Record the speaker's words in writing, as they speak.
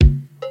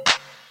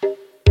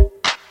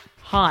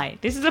Hi,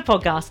 this is a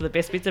podcast of the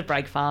best bits of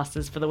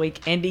Breakfasters for the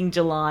week ending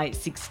July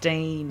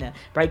 16.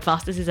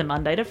 Breakfasters is a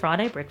Monday to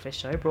Friday breakfast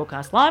show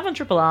broadcast live on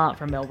Triple R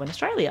from Melbourne,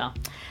 Australia.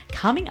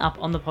 Coming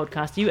up on the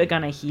podcast, you are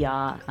going to hear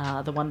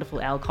the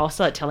wonderful Al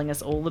Cossa telling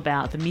us all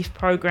about the MIF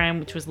program,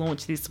 which was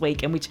launched this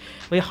week and which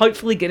we're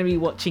hopefully going to be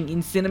watching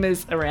in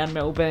cinemas around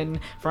Melbourne.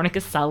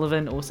 Veronica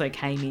Sullivan also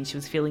came in. She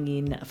was filling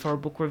in for a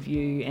book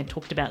review and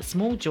talked about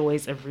Small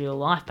Joys of Real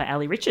Life by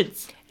Ali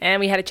Richards. And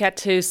we had a chat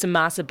to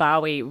Samasa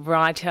Bawi,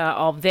 writer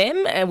of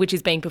Them, which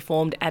is being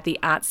performed at the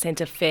Arts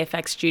Centre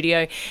Fairfax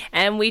studio.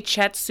 And we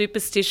chat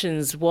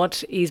superstitions,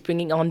 what is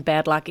bringing on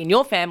bad luck in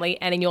your family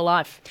and in your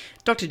life.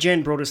 Dr.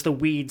 Jen brought us the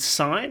weird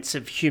science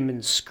of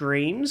human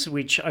screams,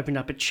 which opened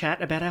up a chat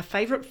about our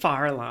favourite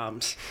fire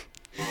alarms.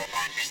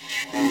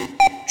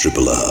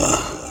 Triple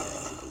R.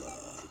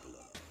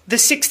 The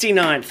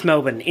 69th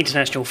Melbourne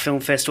International Film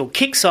Festival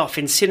kicks off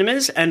in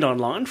cinemas and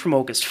online from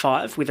August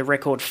 5 with a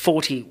record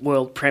 40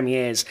 world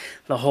premieres,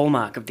 the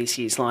hallmark of this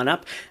year's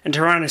lineup. And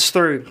to run us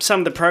through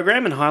some of the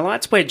program and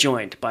highlights, we're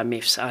joined by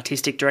MIF's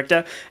Artistic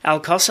Director, Al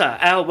Cossa.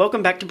 Al,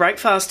 welcome back to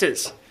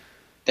Breakfasters.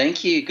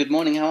 Thank you. Good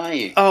morning. How are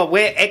you? Oh,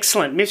 we're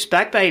excellent. MIF's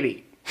back,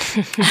 baby.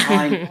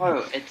 I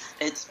know.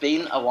 It's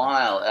been a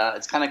while.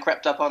 It's kind of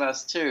crept up on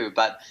us too,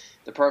 but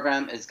the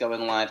program is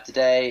going live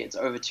today. It's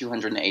over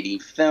 280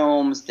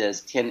 films.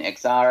 There's 10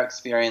 XR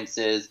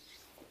experiences.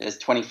 There's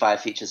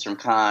 25 features from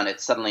Cannes.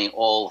 It's suddenly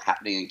all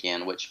happening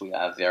again, which we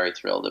are very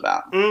thrilled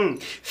about.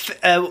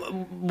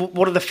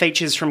 What are the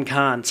features from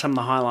Cannes, some of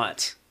the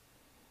highlights?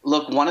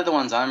 Look, one of the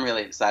ones I'm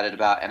really excited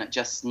about, and it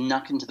just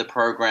snuck into the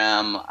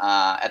program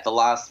at the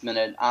last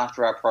minute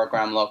after our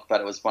program look, but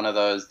it was one of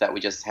those that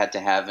we just had to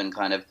have and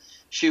kind of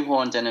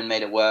shoehorned in and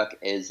made it work,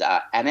 is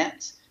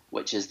Annette,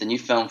 which is the new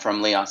film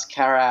from Leos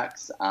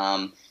Carax.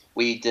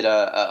 We did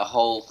a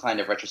whole kind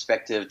of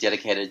retrospective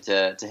dedicated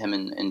to him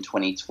in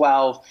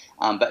 2012,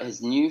 but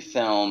his new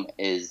film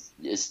is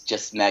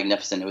just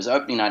magnificent. It was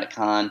opening night at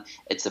Cannes.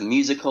 It's a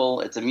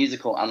musical. It's a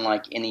musical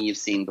unlike any you've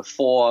seen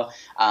before.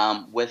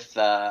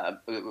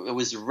 It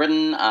was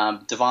written,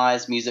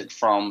 devised music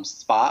from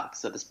Sparks,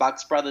 so the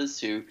Sparks brothers,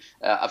 who,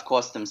 of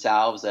course,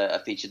 themselves are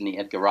featured in the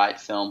Edgar Wright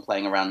film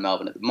playing around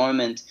Melbourne at the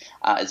moment.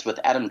 It's with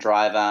Adam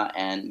Driver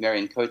and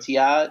Marion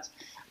Cotillard.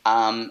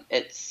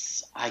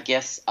 It's, I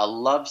guess, a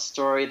love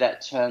story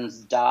that turns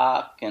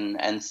dark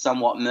and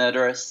somewhat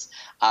murderous,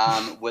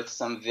 with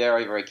some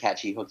very, very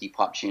catchy hooky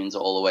pop tunes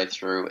all the way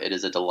through. It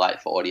is a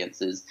delight for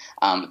audiences.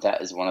 That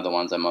is one of the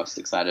ones I'm most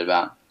excited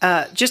about.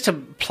 Just to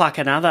pluck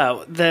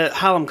another, the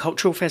Harlem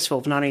Cultural Festival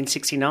of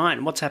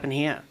 1969. What's happened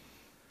here?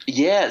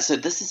 Yeah, so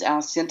this is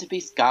our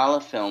centerpiece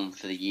gala film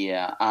for the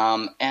year,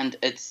 and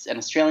it's an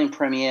Australian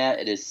premiere.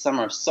 It is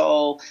Summer of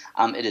Soul.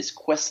 It is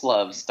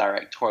Questlove's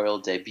directorial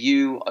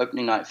debut,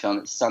 opening night film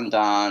at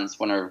Sundance,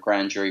 winner of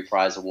Grand Jury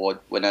Prize Award,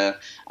 winner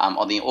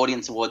on the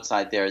Audience Award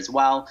side there as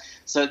well.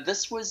 So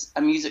this was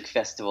a music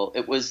festival.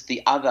 It was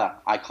the other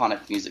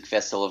iconic music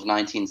festival of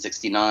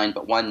 1969,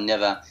 but one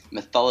never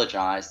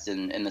mythologized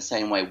in the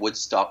same way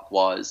Woodstock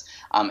was,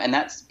 and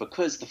that's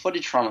because the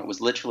footage from it was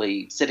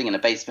literally sitting in a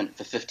basement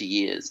for 50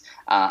 years.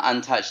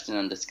 Untouched and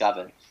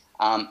undiscovered.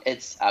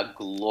 It's a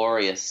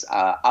glorious,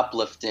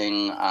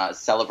 uplifting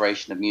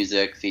celebration of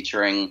music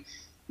featuring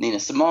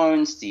Nina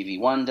Simone, Stevie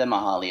Wonder,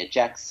 Mahalia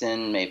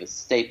Jackson, Mavis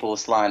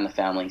Staples, Sly and the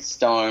Family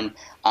Stone,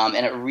 and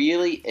it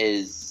really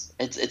is.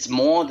 It's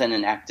more than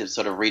an active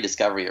sort of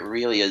rediscovery. It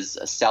really is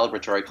a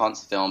celebratory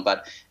concert film,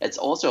 but it's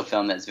also a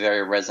film that's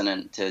very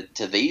resonant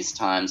to these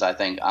times, I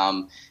think,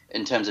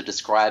 in terms of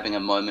describing a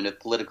moment of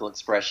political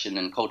expression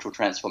and cultural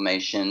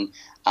transformation,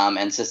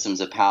 and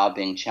systems of power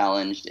being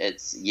challenged.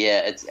 It's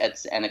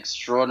an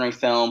extraordinary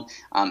film.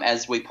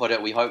 As we put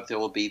it, we hope there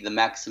will be the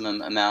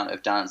maximum amount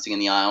of dancing in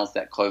the aisles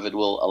that COVID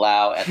will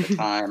allow at the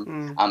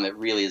time. It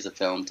really is a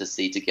film to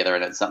see together,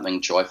 and it's something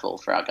joyful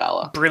for our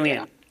gala.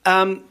 Brilliant.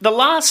 Yeah. The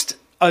last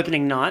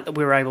opening night that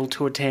we were able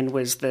to attend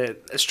was the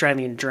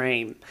Australian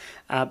Dream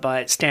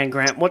by Stan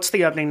Grant. What's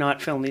the opening night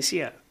film this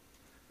year?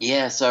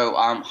 Yeah, so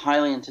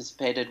highly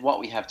anticipated. What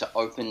we have to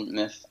open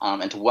MIF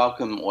and to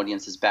welcome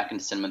audiences back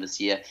into cinema this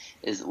year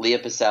is Leah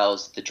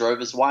Purcell's The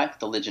Drover's Wife,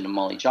 The Legend of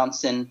Molly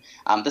Johnson.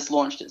 This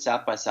launched at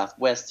South by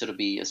Southwest. It'll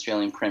be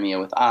Australian premiere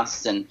with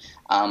us, and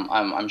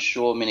I'm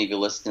sure many of your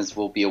listeners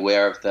will be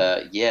aware of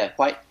the,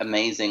 quite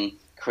amazing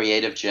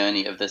creative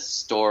journey of this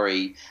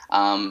story.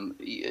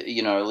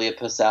 Leah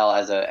Purcell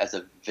as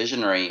a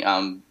visionary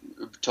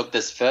took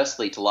this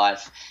firstly to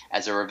life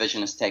as a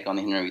revisionist take on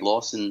the Henry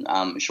Lawson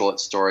short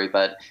story,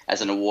 but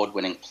as an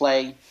award-winning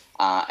play,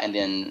 and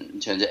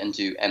then turned it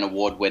into an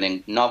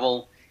award-winning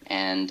novel.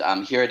 And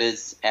here it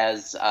is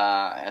as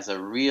a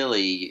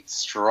really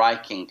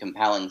striking,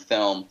 compelling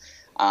film.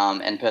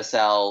 And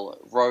Purcell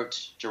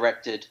wrote,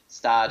 directed,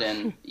 starred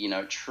in,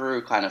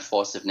 true kind of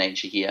force of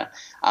nature here.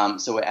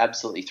 So we're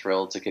absolutely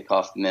thrilled to kick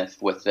off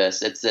MIF with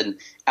this. It's an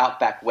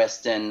outback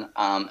western.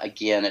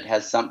 Again, it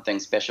has something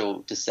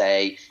special to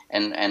say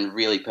and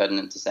really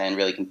pertinent to say and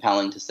really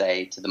compelling to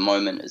say to the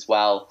moment as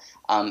well.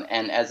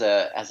 And as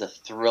a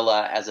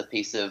thriller, as a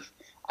piece of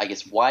I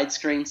guess,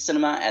 widescreen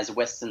cinema as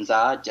Westerns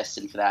are,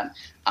 destined for that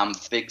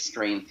big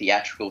screen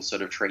theatrical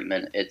sort of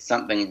treatment. It's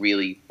something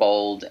really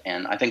bold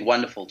and I think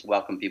wonderful to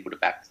welcome people to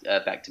back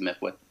to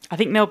MIFF with. I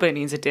think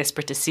Melburnians are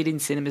desperate to sit in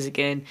cinemas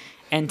again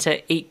and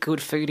to eat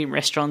good food in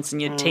restaurants,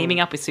 and you're teaming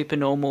up with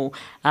Supernormal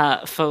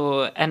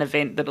for an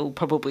event that'll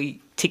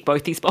probably tick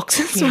both these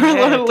boxes for a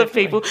lot of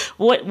people.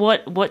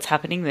 What's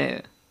happening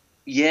there?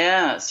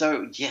 Yeah,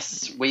 so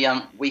yes, we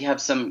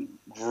have some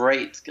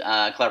great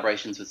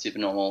collaborations with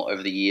Supernormal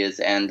over the years,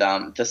 and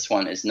this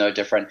one is no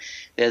different.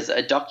 There's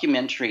a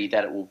documentary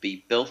that it will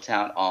be built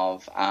out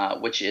of,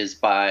 which is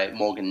by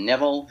Morgan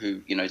Neville,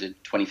 who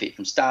did 20 Feet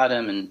from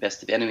Stardom and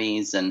Best of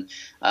Enemies and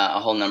a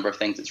whole number of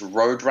things. It's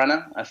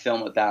Roadrunner, a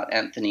film about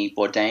Anthony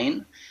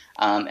Bourdain.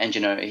 And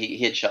he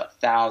had shot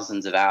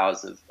thousands of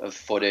hours of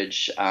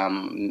footage, a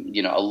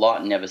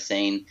lot never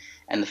seen.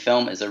 And the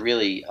film is a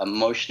really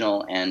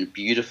emotional and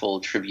beautiful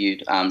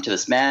tribute to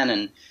this man,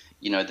 and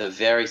the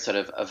very sort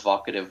of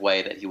evocative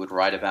way that he would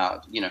write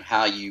about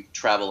how you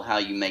travel, how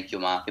you make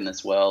your mark in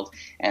this world.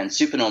 And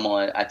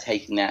Supernormal are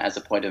taking that as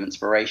a point of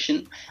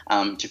inspiration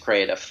to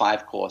create a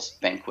 5-course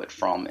banquet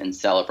in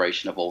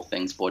celebration of all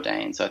things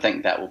Bourdain. So I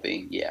think that will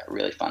be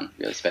really fun,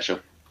 really special.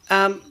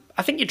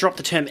 I think you dropped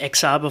the term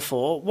XR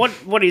before.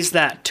 What is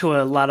that to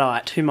a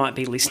Luddite who might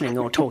be listening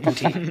or talking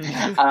to you?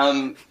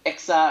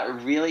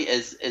 XR really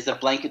is a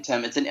blanket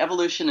term. It's an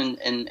evolution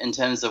in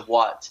terms of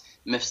what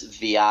MIFF's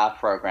VR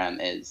program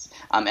is.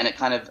 And it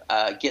kind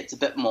of gets a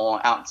bit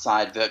more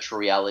outside virtual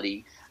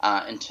reality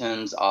in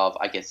terms of,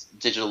 I guess,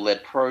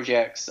 digital-led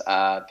projects,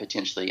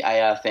 potentially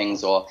AR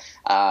things or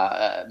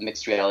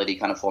mixed reality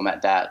kind of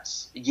format that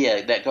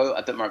go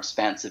a bit more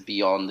expansive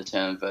beyond the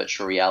term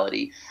virtual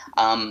reality.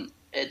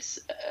 It's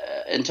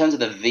in terms of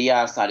the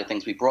VR side of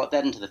things, we brought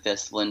that into the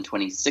festival in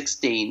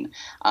 2016,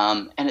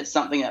 and it's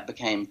something that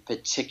became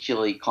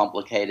particularly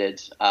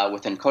complicated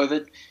within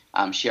COVID,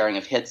 sharing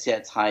of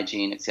headsets,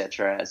 hygiene,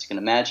 etc., as you can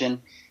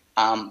imagine.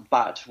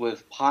 But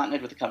we've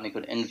partnered with a company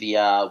called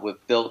InVR.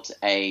 We've built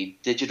a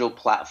digital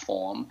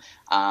platform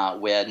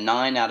where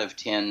 9 out of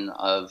 10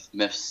 of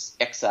MIFF's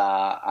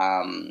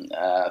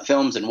XR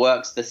films and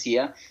works this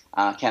year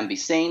can be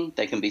seen.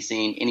 They can be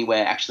seen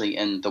anywhere actually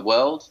in the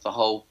world. The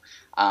whole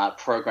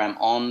program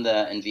on the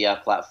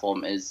InVR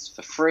platform is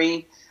for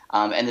free,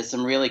 and there's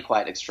some really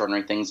quite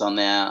extraordinary things on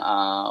there.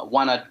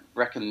 One I'd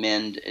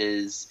recommend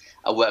is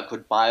a work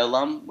called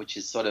Biolum, which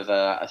is sort of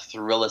a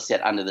thriller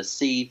set under the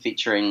sea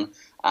featuring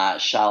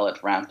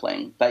Charlotte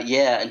Rampling. But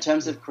in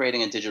terms of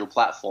creating a digital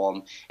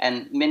platform,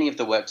 and many of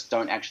the works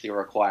don't actually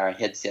require a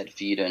headset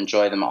for you to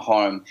enjoy them at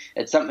home,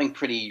 it's something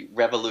pretty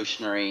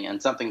revolutionary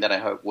and something that I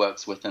hope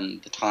works within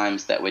the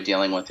times that we're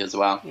dealing with as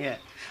well. Yeah.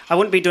 I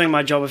wouldn't be doing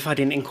my job if I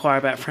didn't inquire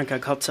about Franco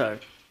Cozzo.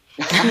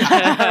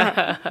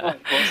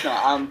 Of course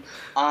not.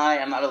 I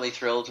am utterly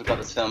thrilled to have got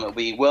this film. It will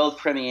be world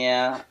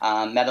premiere.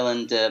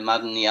 Madeline de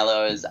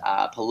Mardaniello's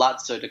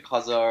Palazzo de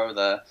Cozzo,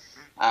 the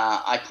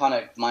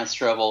iconic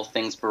maestro of all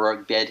things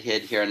Baroque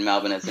bedhead here in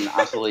Melbourne. It's an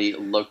utterly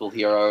local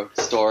hero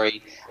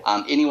story.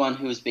 Anyone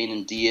who's been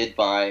endeared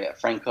by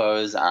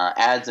Franco's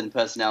ads and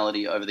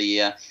personality over the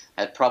year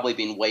had probably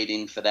been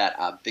waiting for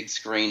that big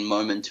screen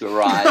moment to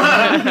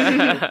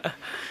arrive.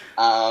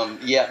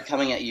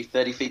 Coming at you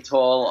 30 feet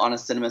tall on a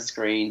cinema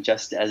screen,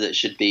 just as it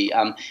should be.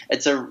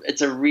 It's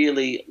a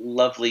really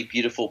lovely,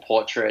 beautiful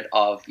portrait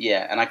of,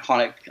 an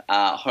iconic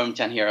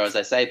hometown hero, as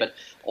I say, but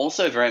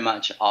also very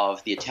much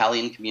of the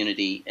Italian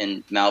community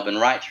in Melbourne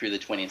right through the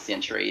 20th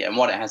century. And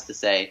what it has to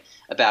say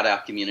about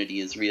our community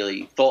is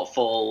really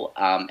thoughtful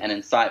and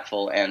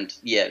insightful and,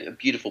 a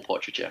beautiful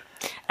portraiture.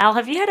 Al,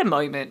 have you had a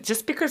moment,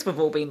 just because we've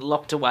all been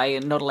locked away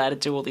and not allowed to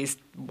do all these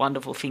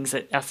wonderful things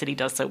that our city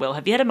does so well,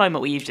 have you had a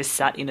moment where you've just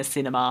sat in a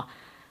cinema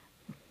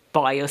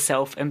by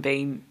yourself and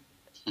been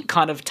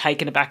kind of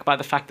taken aback by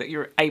the fact that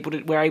we're able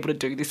to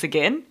do this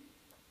again?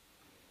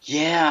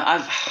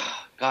 Yeah,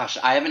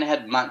 I haven't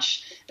had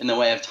much in the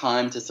way of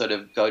time to sort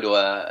of go to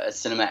a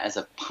cinema as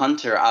a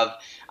punter.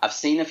 I've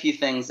seen a few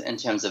things in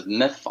terms of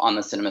MIFF on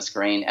the cinema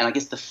screen, and I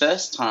guess the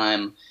first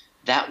time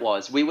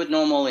we would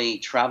normally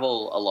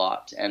travel a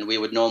lot, and we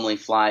would normally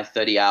fly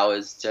 30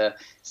 hours to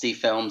see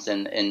films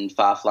in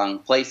far-flung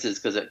places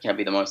because it can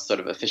be the most sort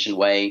of efficient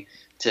way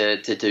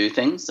to do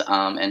things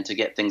and to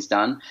get things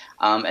done.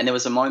 And there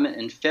was a moment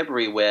in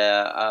February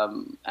where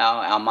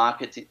our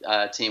market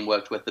team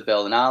worked with the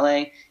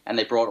Berlinale, and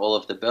they brought all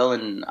of the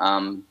Berlin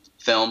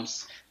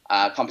films,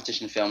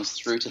 competition films,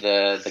 through to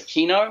the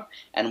Kino,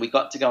 and we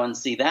got to go and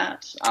see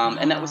that.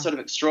 And that was sort of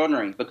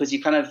extraordinary because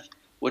you kind of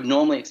would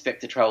normally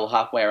expect to travel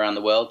halfway around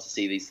the world to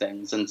see these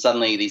things, and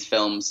suddenly these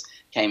films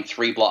came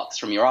 3 blocks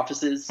from your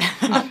offices,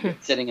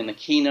 sitting in the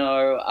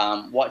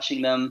Kino,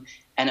 watching them.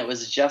 And it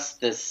was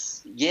just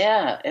this,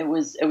 it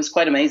was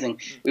quite amazing.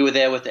 We were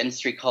there with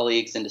industry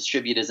colleagues and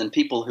distributors and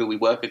people who we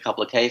work a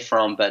couple of K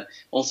from, but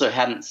also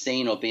hadn't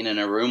seen or been in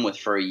a room with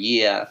for a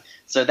year.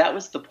 So that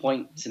was the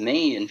point to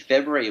me in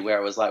February where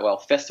it was like, well,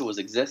 festivals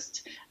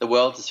exist, the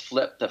world has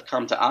flipped, they've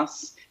come to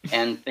us,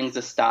 and things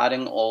are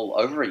starting all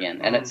over again.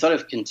 And it sort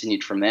of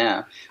continued from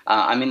there.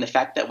 The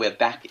fact that we're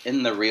back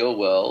in the real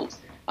world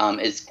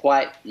is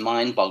quite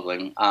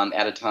mind-boggling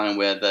at a time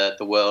where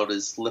the world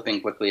is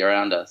slipping quickly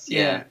around us.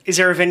 Yeah. Is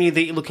there a venue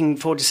that you're looking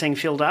forward to seeing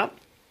filled up?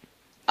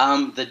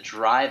 The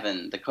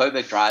drive-in, the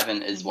Coburg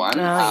Drive-in is one.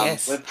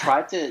 Yes. We've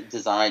tried to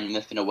design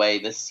MIF in a way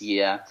this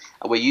year.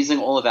 We're using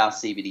all of our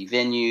CBD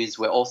venues.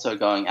 We're also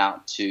going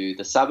out to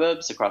the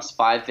suburbs across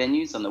 5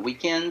 venues on the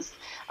weekends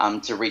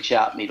to reach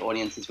out, meet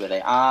audiences where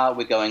they are.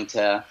 We're going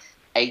to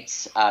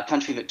 8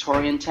 country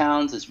Victorian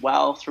towns as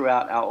well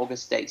throughout our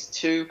August dates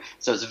too.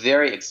 So it's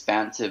very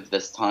expansive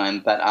this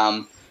time. But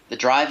the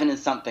drive-in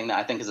is something that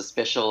I think is a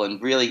special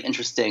and really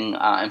interesting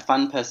and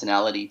fun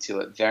personality to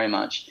it very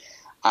much.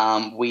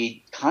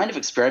 We kind of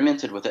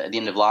experimented with it at the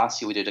end of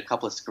last year. We did a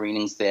couple of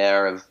screenings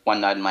there of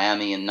One Night in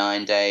Miami in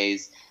 9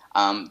 days.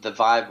 The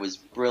vibe was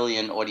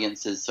brilliant.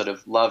 Audiences sort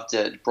of loved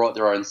it, brought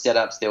their own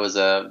setups. There was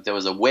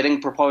a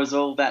wedding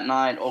proposal that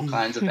night, all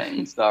kinds of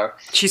things. So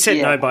she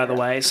said no, by the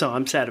way, so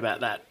I'm sad about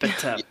that.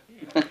 But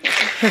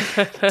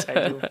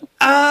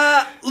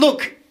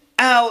look,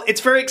 Al,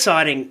 it's very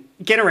exciting.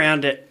 Get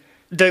around it.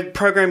 The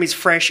program is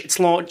fresh. It's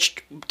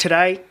launched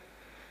today.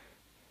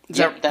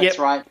 That's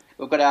right.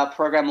 We've got our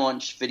program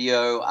launch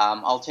video.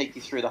 I'll take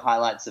you through the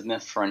highlights of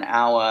MIF for an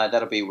hour.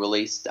 That'll be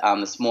released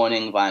this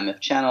morning via MIF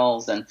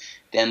channels, and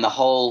then the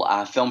whole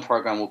film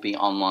program will be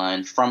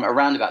online from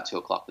around about 2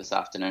 o'clock this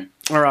afternoon.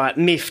 All right,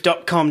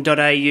 mif.com.au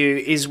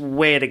is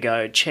where to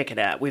go. Check it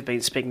out. We've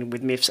been speaking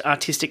with MIF's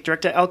artistic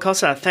director, Al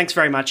Cossar. Thanks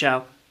very much,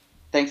 Al.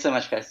 Thanks so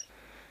much, guys.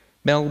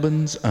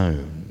 Melbourne's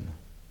own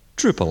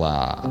Triple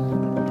R.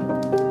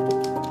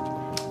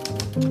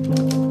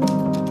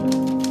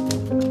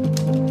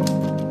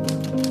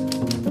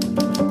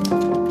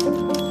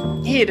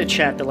 Here to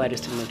chat the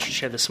latest in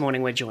literature this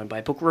morning, we're joined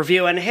by book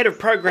reviewer and head of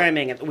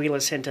programming at the Wheeler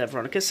Centre,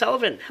 Veronica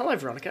Sullivan. Hello,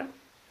 Veronica.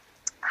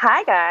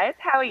 Hi, guys.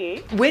 How are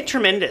you? We're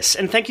tremendous,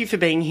 and thank you for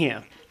being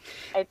here.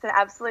 It's an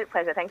absolute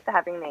pleasure. Thanks for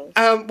having me.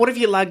 What have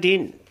you lugged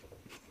in?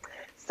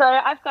 So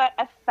I've got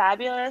a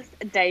fabulous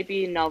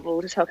debut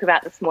novel to talk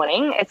about this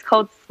morning. It's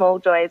called Small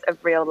Joys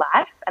of Real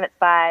Life, and it's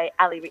by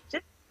Ali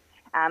Richards.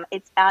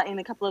 It's out in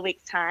a couple of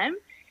weeks' time,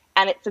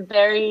 and it's a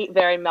very,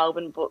 very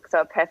Melbourne book, so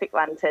a perfect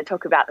one to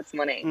talk about this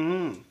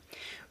morning.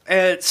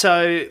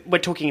 So we're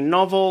talking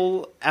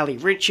novel, Ali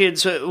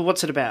Richards.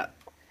 What's it about?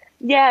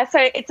 Yeah, so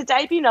it's a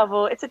debut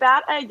novel. It's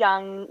about a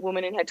young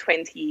woman in her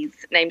 20s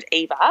named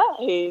Eva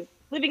who's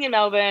living in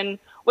Melbourne,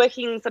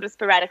 working sort of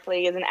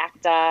sporadically as an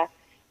actor.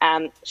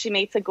 She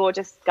meets a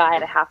gorgeous guy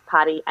at a house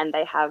party and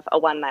they have a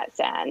one-night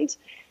stand.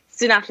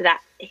 Soon after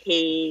that,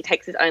 he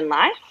takes his own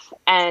life,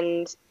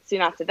 and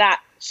soon after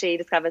that, she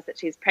discovers that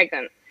she's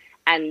pregnant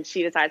and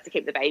she decides to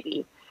keep the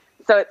baby.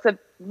 So it's a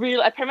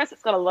premise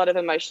that's got a lot of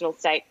emotional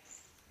stakes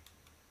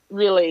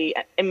really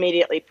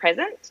immediately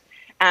present.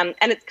 And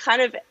it's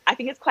kind of, I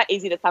think it's quite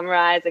easy to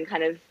summarise and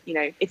kind of,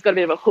 it's got a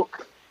bit of a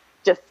hook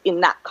just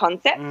in that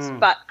concept.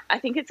 But I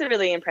think it's a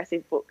really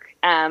impressive book.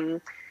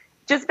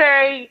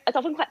 It's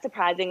often quite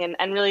surprising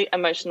and really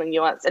emotionally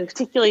nuanced. And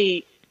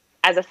particularly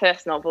as a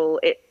first novel,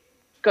 it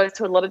goes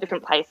to a lot of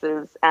different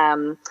places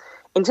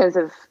in terms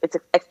of its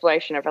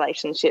exploration of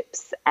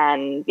relationships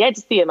and,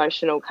 just the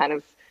emotional kind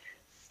of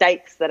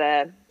stakes that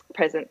are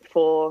present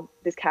for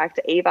this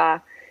character,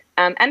 Eva.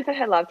 And for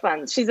her loved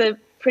ones. She's a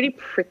pretty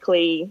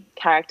prickly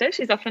character.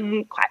 She's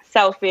often quite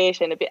selfish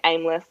and a bit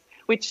aimless,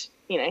 which,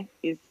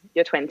 is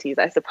your 20s,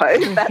 I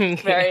suppose.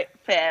 That's very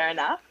fair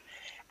enough.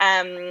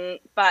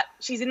 But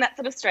she's in that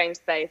sort of strange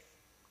space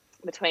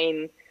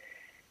between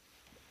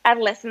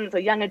adolescence or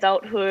young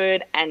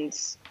adulthood and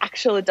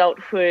actual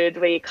adulthood,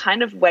 where you're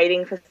kind of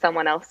waiting for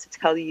someone else to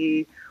tell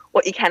you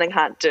what you can and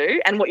can't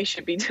do and what you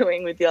should be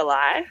doing with your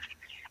life.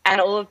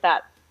 And all of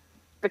that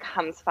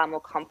becomes far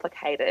more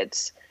complicated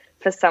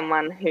for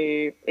someone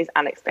who is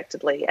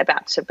unexpectedly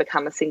about to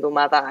become a single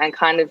mother and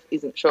kind of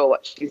isn't sure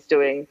what she's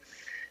doing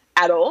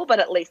at all, but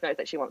at least knows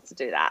that she wants to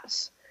do that.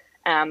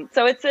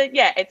 So it's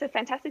a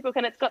fantastic book,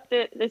 and it's got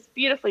this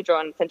beautifully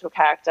drawn central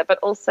character, but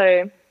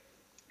also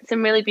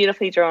some really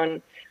beautifully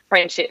drawn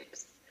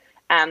friendships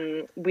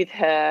with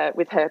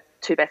her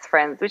 2 best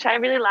friends, which I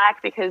really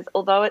like, because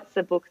although it's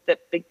a book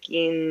that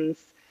begins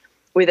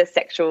with a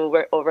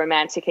sexual or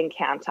romantic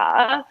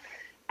encounter,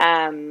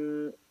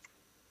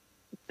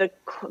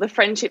 the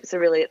friendships are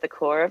really at the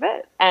core of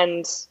it.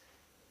 And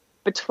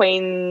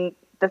between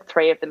the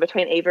 3 of them,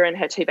 between Eva and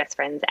her 2 best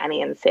friends,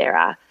 Annie and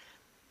Sarah,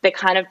 they're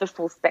kind of the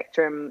full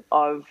spectrum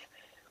of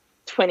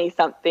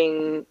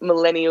 20-something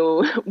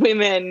millennial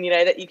women,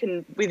 that you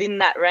can, within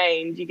that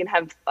range, you can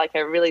have like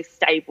a really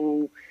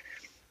stable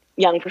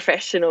young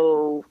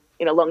professional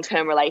in a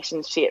long-term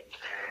relationship,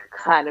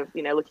 kind of,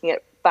 looking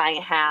at buying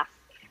a house.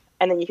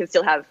 And then you can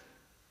still have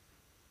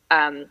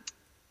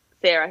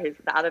Sarah, who's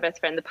the other best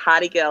friend, the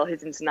party girl,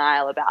 who's in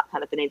denial about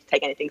kind of the need to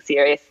take anything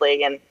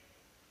seriously and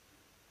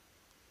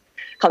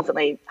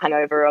constantly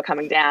hungover or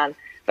coming down.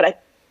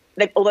 But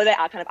although they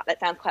are kind of, that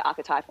sounds quite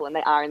archetypal, and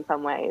they are in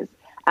some ways,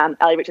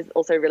 Ali Richards is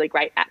also really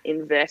great at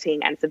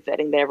inverting and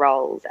subverting their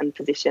roles and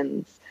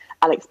positions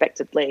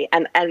unexpectedly.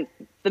 And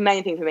the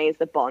main thing for me is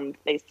the bond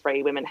these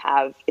 3 women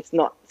have. It's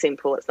not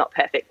simple, it's not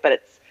perfect,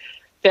 but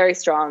very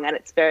strong and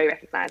it's very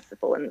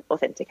recognisable and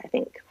authentic, I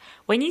think.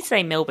 When you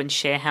say Melbourne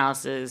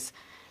sharehouses,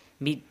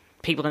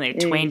 people in their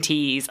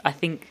 20s, I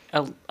think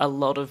a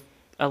lot of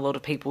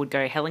people would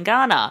go Helen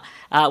Garner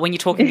when you're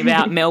talking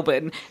about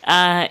Melbourne.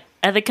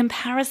 Are the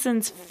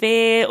comparisons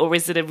fair, or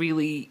is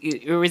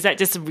that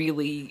just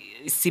really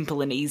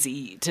simple and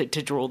easy to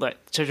draw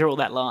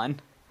that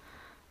line?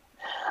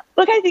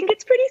 Look, I think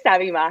it's pretty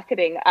savvy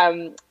marketing.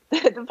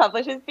 The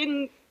publisher's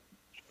been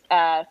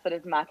sort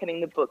of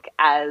marketing the book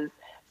as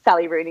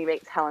Sally Rooney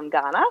meets Helen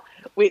Garner,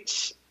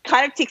 which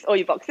kind of ticks all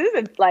your boxes,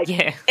 and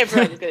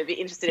everyone's going to be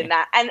interested in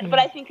that. But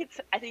I think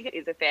it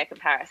is a fair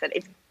comparison.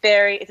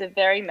 It's a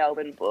very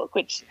Melbourne book,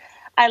 which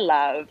I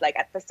love. Like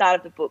at the start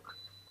of the book,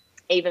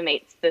 Eva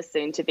meets the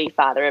soon-to-be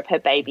father of her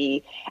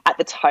baby at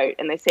the Tote,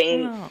 and they're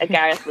seeing a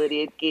Gareth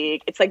Lydiard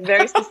gig. It's like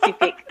very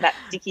specific, that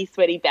sticky,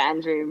 sweaty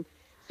band room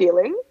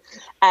feeling.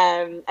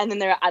 And then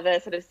there are other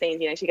sort of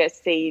scenes, she goes to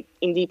see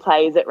indie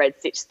plays at Red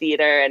Stitch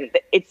Theatre, and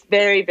it's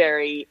very,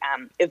 very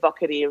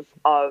evocative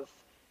of,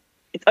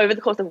 it's over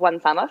the course of one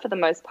summer for the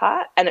most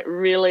part, and it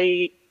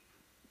really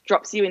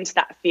drops you into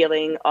that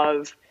feeling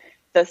of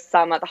the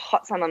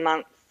hot summer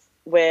months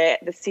where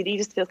the city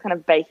just feels kind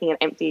of baking and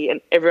empty,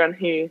 and everyone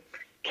who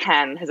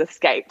can has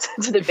escaped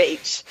to the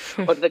beach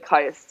or to the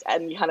coast,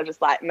 and you kind of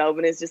just like,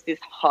 Melbourne is just this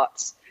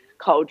hot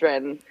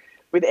cauldron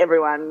with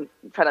everyone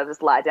trying to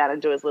just lie down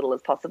and do as little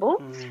as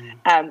possible.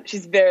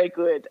 She's very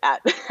good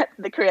at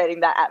creating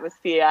that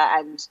atmosphere,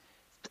 and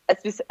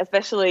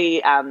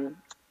especially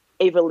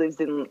Eva lives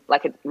in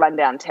like a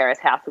rundown terrace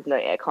house with no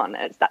aircon,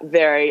 and it's that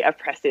very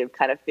oppressive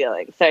kind of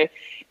feeling. So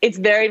it's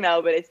very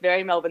Melbourne. It's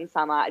very Melbourne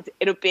summer.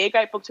 It'll be a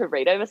great book to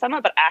read over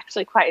summer, but I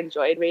actually quite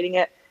enjoyed reading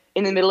it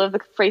in the middle of the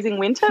freezing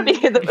winter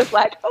because it was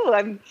like, oh,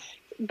 I'm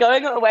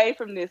going away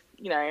from this,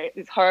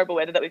 this horrible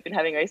weather that we've been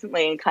having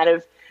recently, and kind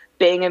of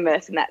being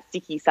immersed in that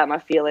sticky summer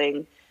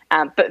feeling.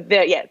 But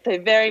so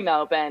very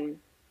Melbourne.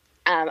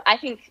 I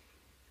think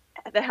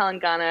the Helen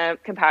Garner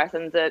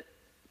comparisons are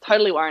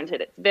totally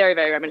warranted. It's very,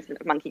 very reminiscent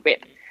of Monkey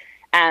Grip.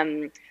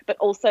 But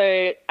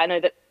also I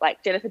know that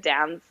like Jennifer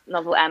Downes'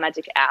 novel Our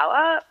Magic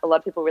Hour, a lot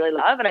of people really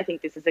love, and I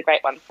think this is a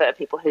great one for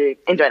people who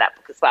enjoy that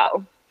book as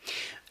well.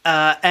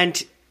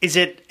 And is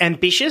it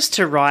ambitious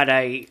to write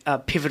a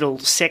pivotal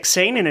sex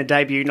scene in a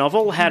debut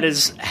novel? How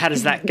does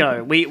that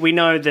go? We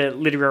know the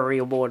literary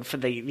award for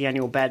the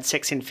annual Bad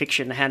Sex in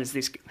Fiction. How does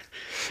this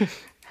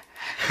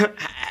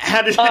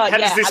how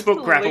does this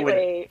book grapple with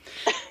it?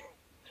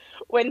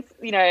 When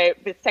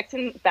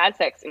bad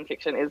sex in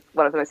fiction is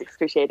one of the most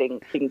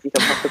excruciating things you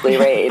can possibly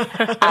read.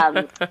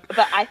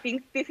 But I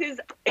think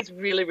it's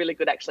really, really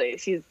good actually.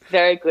 She's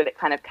very good at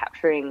kind of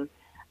capturing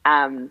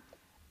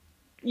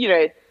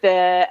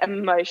the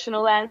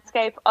emotional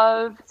landscape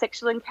of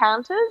sexual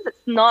encounters.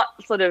 It's not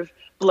sort of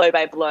blow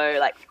by blow,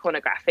 like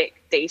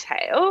pornographic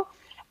detail.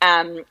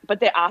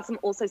 But there are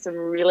also some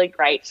really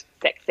great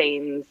sex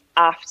scenes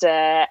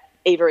after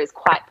Eva is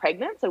quite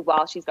pregnant. So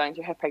while she's going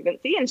through her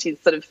pregnancy and she's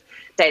sort of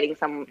dating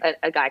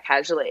a guy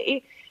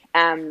casually.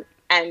 And,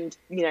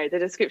 the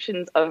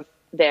descriptions of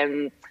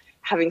them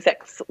having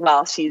sex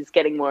while she's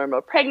getting more and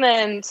more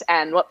pregnant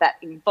and what that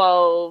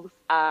involves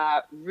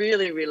are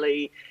really,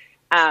 really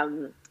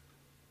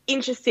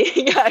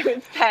interesting, I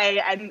would say,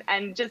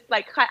 and just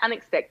like quite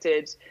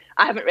unexpected.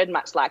 I haven't read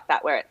much like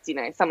that where it's,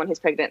 someone who's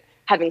pregnant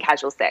having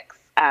casual sex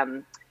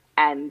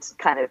and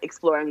kind of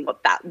exploring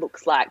what that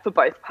looks like for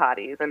both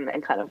parties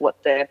and kind of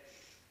what the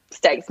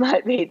stakes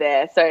might be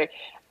there. So,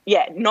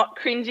 yeah, not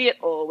cringy at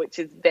all, which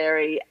is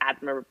very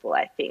admirable,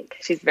 I think.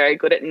 She's very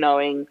good at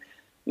knowing,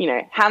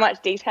 how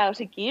much detail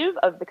to give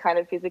of the kind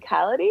of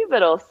physicality,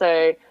 but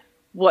also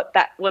what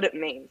it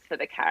means for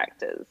the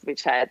characters,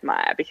 which I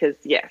admire because,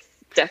 yes,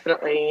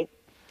 definitely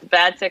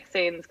bad sex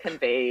scenes can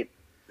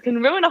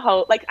ruin a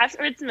whole, like I've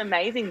read some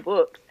amazing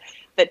books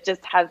that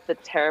just have the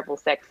terrible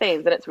sex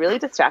scenes and it's really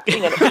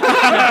distracting and it's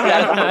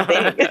out of the whole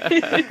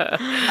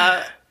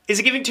thing. Is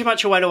it giving too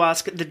much away to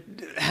ask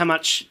how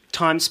much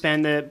time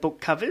span the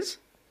book covers?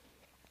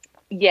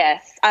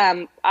 Yes.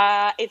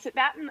 It's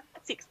about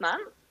 6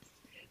 months.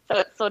 So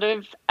it's sort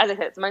of, as I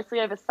said, it's mostly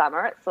over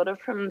summer. It's sort of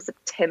from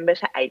September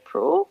to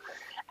April.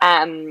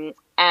 And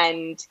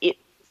it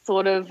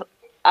sort of,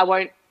 I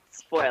won't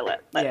spoil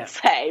it, let's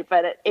say,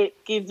 but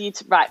it gives you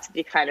right to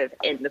the kind of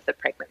end of the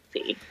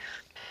pregnancy.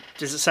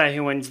 Does it say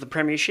who wins the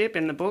premiership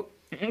in the book?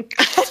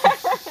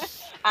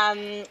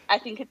 I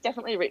think it's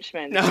definitely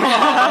Richmond.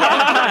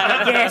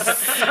 Yes.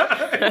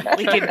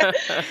 We can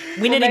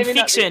win it in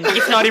fiction,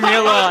 if not in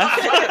real life.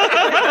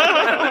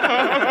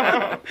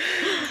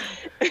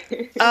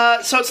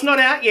 So it's not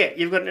out yet.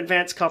 You've got an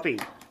advance copy.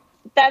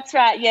 That's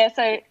right, yeah.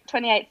 So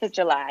 28th of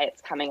July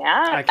it's coming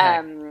out.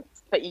 Okay.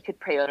 But you could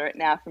pre-order it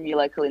now from your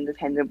local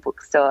independent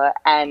bookstore.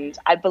 And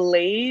I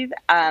believe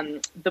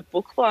the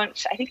book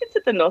launch, I think it's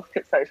at the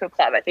Northcote Social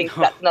Club. I think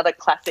that's another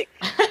classic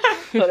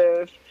sort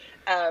of,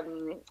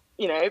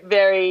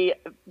 very,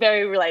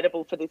 very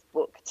relatable for this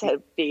book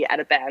to be at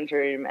a band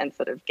room and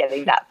sort of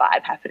getting that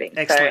vibe happening.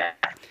 Excellent.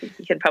 So I think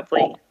you can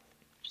probably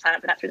sign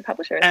up for that through the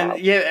publisher as well.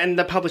 Yeah, and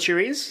the publisher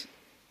is?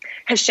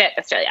 Hachette,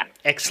 Australia.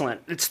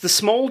 Excellent. It's The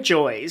Small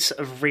Joys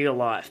of Real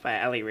Life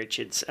by Ali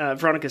Richards.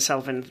 Veronica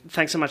Sullivan,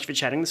 thanks so much for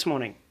chatting this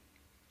morning.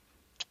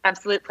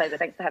 Absolute pleasure.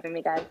 Thanks for having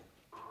me, guys.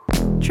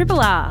 Triple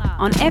R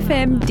on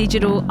FM,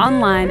 digital,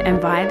 online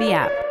and via the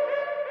app.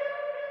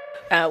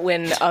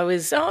 When I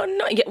was,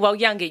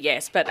 younger,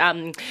 yes, but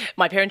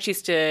my parents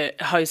used to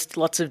host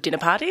lots of dinner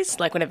parties.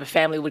 Like whenever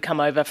family would come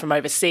over from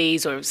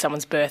overseas or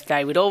someone's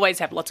birthday, we'd always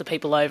have lots of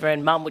people over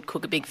and Mum would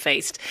cook a big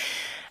feast.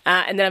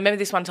 And then I remember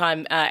this one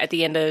time at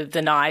the end of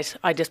the night,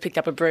 I just picked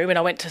up a broom and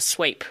I went to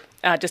sweep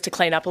just to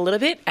clean up a little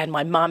bit. And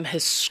my mum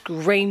has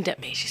screamed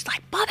at me. She's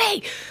like,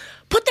 Bobby,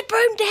 put the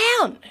broom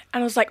down.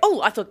 And I was like,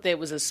 oh, I thought there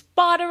was a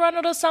spider on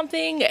it or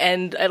something.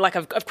 And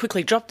I've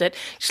quickly dropped it.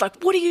 She's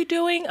like, what are you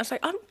doing? I was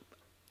like,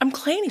 I'm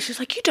cleaning. She's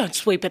like, you don't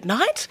sweep at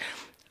night.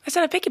 I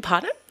said, I beg your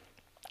pardon?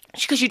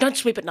 She goes, you don't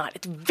sweep at night.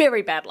 It's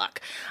very bad luck.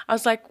 I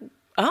was like,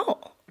 oh,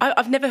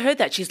 I've never heard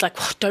that. She's like,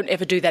 well, don't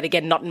ever do that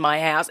again, not in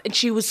my house. And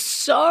she was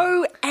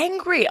so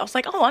angry. I was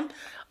like,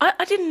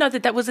 I didn't know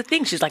that was a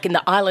thing. She's like, in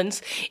the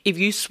islands, if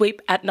you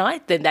sweep at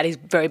night, then that is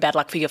very bad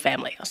luck for your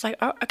family. I was like,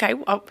 oh, okay,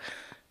 well,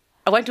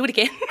 I won't do it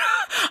again.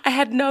 I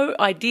had no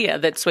idea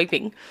that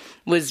sweeping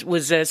was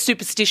a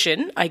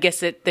superstition, I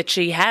guess, that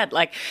she had.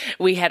 Like,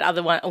 we had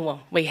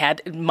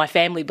my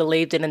family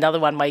believed in another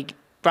one. My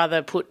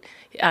brother put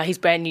his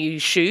brand new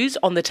shoes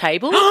on the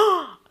table.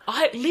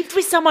 I lived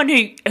with someone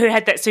who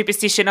had that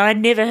superstition. I had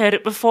never heard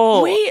it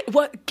before.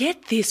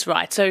 Get this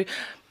right. So,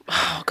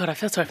 oh, God, I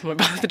felt sorry for my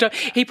brother.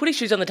 He put his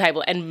shoes on the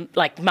table and,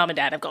 like, Mum and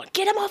Dad have gone,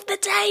 get him off the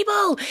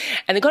table.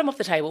 And they got him off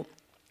the table.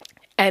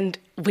 And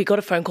we got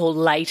a phone call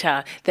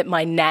later that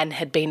my nan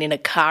had been in a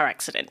car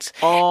accident,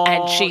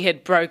 and she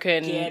had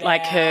broken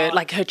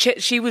her chest.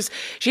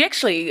 She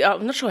actually,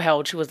 I'm not sure how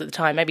old she was at the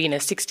time, maybe in her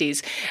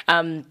 60s,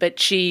 but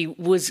she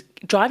was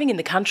driving in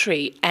the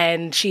country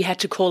and she had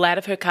to crawl out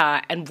of her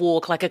car and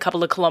walk like a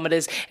couple of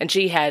kilometres, and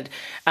she had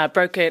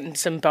broken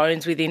some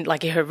bones within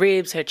like her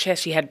ribs, her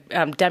chest. She had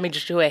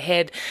damage to her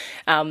head,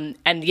 and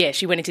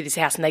she went into this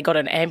house and they got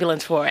an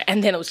ambulance for her,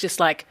 and then it was just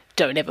like,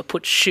 don't ever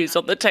put shoes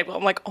on the table.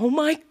 I'm like, oh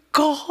my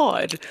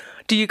God.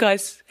 Do you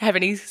guys have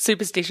any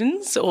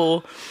superstitions?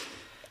 Or,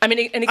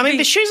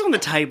 the shoes on the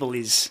table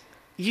is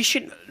you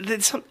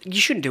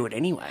shouldn't do it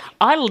anyway.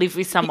 I live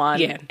with someone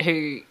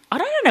who I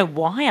don't know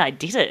why I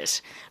did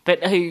it,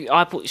 but who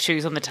I put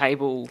shoes on the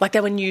table. Like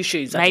they were new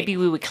shoes. Maybe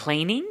we were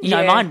cleaning.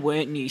 Yeah. No, mine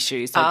weren't new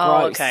shoes. So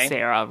gross, okay.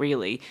 Sarah,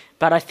 really.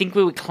 But I think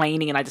we were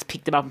cleaning, and I just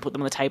picked them up and put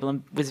them on the table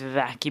and was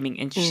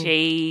vacuuming, and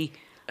she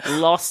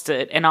lost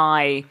it, and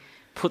I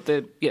took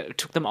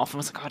them off and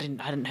was like,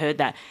 I hadn't heard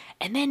that.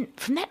 And then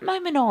from that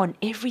moment on,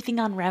 everything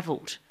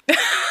unravelled.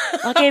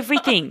 Like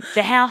everything.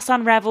 The house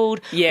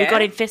unravelled. Yeah. We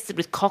got infested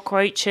with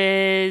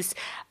cockroaches.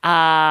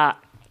 Our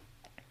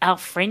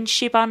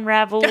friendship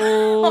unravelled.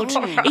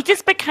 It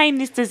just became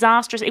this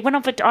disastrous. It went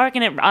on I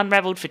reckon it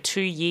unravelled for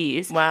 2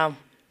 years. Wow.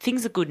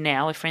 Things are good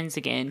now. We're friends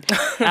again.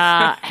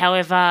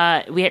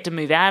 However, we had to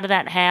move out of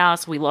that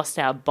house. We lost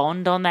our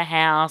bond on the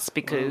house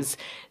because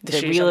the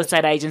real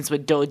estate agents were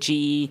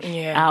dodgy.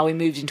 Yeah. We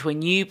moved into a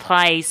new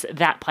place.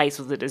 That place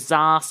was a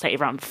disaster.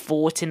 Everyone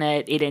fought in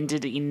it. It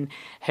ended in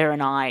her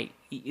and I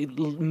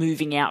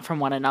moving out from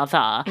one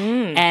another.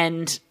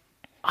 And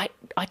I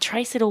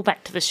trace it all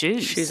back to the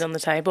shoes. Shoes on the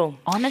table.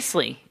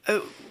 Honestly.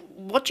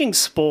 Watching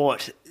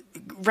sport,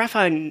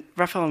 Rafael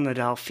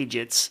Nadal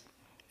fidgets.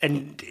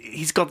 And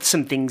he's got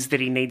some things that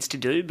he needs to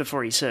do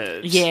before he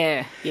serves.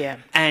 Yeah.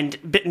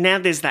 But now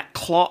there's that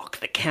clock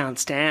that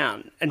counts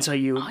down, and so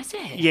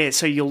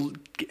so you'll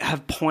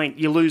have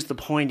you lose the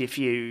point if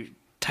you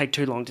take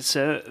too long to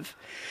serve.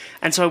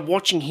 And so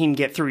watching him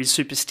get through his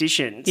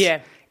superstitions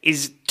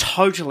is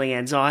totally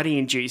anxiety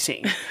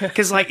inducing.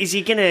 Because is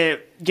he gonna,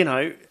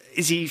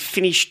 is he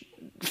finished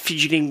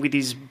fidgeting with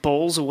his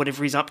balls or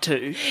whatever he's up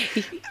to?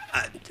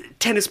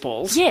 Tennis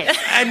balls. Yeah.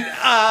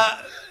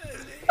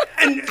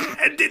 And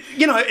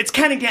it's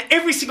counting down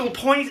every single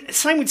point.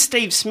 Same with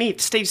Steve Smith.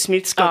 Steve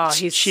Smith's got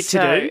shit to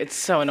do. It's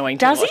so annoying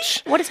to watch.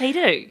 Does he? What does he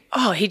do?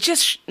 Oh, he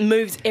just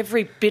moves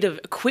every bit of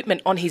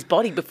equipment on his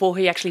body before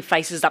he actually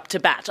faces up to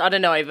bat. I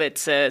don't know if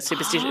it's a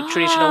superstition,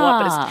 tradition or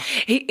what, but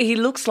he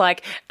looks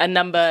like a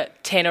number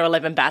 10 or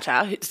 11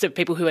 batter, so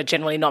people who are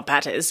generally not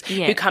batters,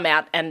 who come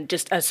out and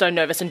just are so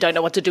nervous and don't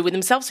know what to do with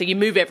themselves. So you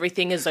move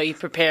everything as though you're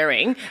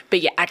preparing,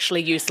 but you're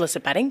actually useless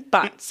at batting,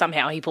 but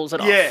somehow he pulls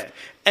it off. Yeah.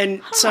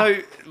 And so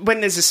when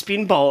there's a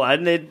spin bowler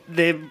and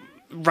their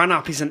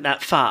run-up isn't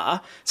that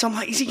far, so I'm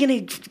like, is he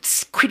going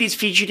to quit his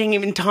fidgeting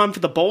in time for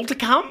the ball to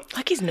come?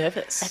 Like he's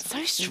nervous. That's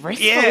so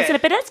stressful, isn't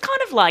it? But that's kind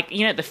of like,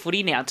 the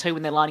footy now too,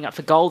 when they're lining up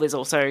for goal, there's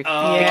also the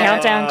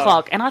countdown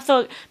clock. And I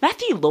thought,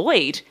 Matthew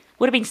Lloyd,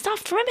 would have been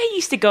stuffed. Remember, he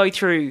used to go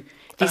through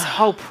this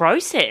whole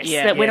process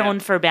that went on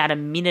for about a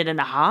minute and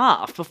a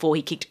half before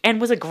he kicked,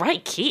 and was a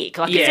great kick.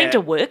 Like, it seemed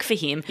to work for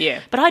him. Yeah.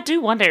 But I do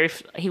wonder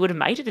if he would have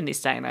made it in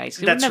this day and age.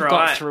 He That's wouldn't have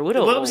got through it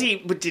all. What was he?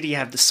 Did he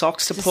have the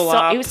socks to pull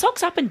up? It was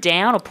socks up and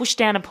down, or pushed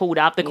down and pulled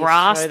up. The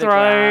grass throw the throw.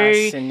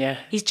 grass and,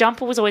 His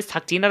jumper was always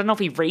tucked in. I don't know if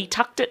he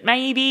retucked it,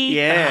 maybe.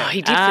 Yeah. Oh,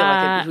 he did feel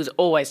like he was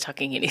always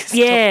tucking in his stuff,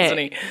 Yeah, wasn't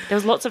he? there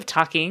was lots of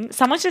tucking.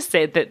 Someone just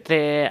said that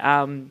they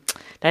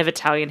have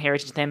Italian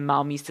heritage. Their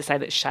mum used to say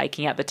that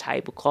shaking out the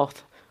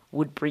tablecloth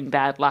would bring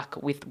bad luck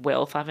with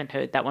wealth. I haven't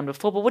heard that one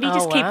before. But what do you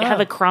just have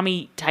a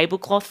crummy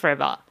tablecloth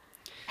forever?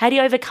 How do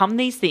you overcome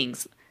these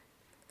things?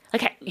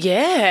 Okay,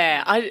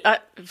 Yeah, I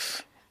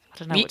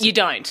don't know. you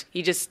don't.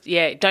 You just,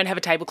 don't have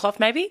a tablecloth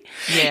maybe.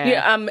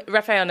 Yeah.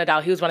 Rafael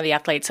Nadal, he was one of the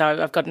athletes,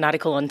 so I've got an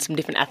article on some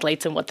different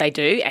athletes and what they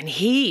do. And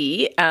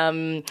he,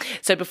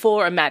 so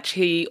before a match,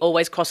 he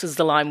always crosses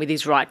the line with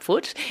his right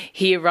foot.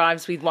 He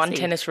arrives with one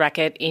tennis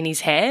racket in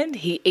his hand.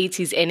 He eats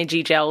his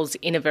energy gels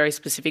in a very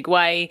specific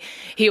way.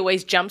 He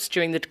always jumps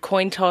during the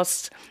coin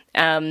toss.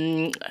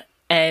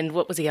 And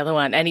what was the other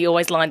one? And he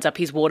always lines up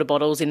his water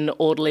bottles in an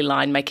orderly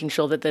line, making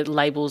sure that the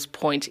labels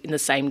point in the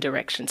same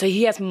direction. So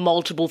he has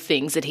multiple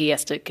things that he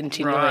has to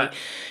continually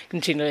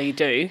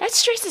do. That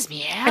stresses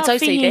me out. It's for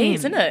OCD, him.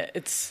 isn't it?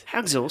 It's How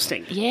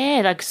exhausting.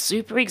 Yeah, like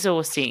super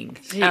exhausting.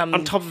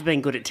 On top of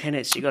being good at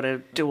tennis, you got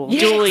to do all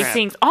Do all this these crap.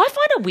 things. I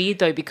find it weird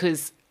though,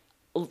 because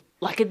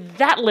like at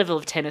that level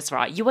of tennis,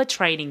 right, you are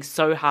training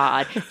so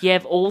hard. You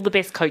have all the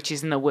best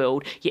coaches in the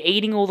world. You're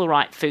eating all the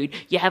right food.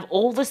 You have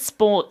all the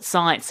sport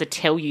science to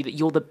tell you that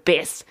you're the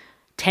best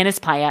tennis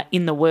player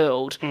in the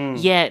world.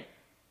 Yet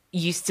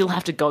you still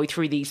have to go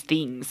through these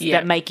things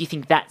that make you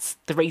think that's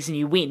the reason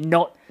you win,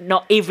 not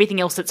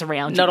everything else that's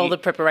around you. not all the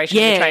preparation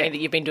and training that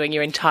you've been doing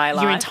your entire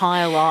life. Your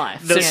entire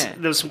life. There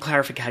was some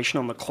clarification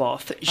on the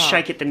cloth.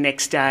 Shake it the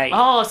next day.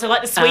 Oh, so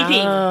like the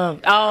sweeping.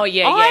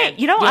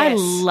 I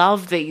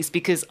love these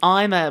because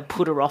I'm a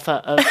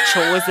putter-offer of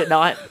chores at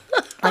night.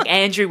 Like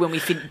Andrew, when we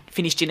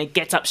finish dinner,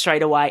 gets up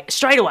straight away.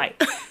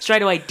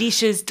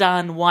 Dishes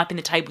done, wiping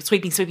the table,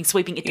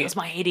 sweeping. It does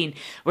my head in.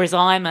 Whereas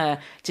I'm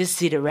just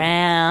sit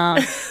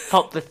around,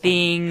 pop the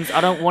things.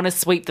 I don't want to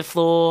sweep the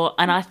floor.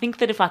 And I think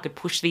that if I could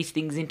push these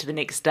things into the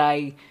next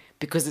day,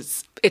 because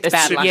it's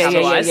bad luck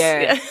otherwise.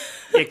 Yeah,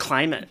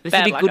 claim it. This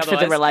would be luck good for the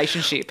otherwise.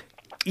 relationship.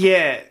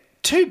 Yeah,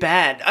 too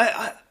bad.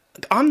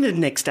 I'm the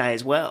next day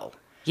as well.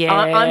 Yeah,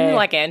 I'm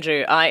like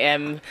Andrew. I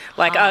am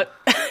like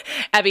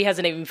Abby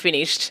hasn't even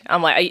finished.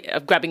 I'm like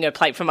I'm grabbing her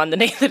plate from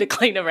underneath her to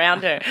clean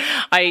around her.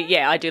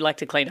 I do like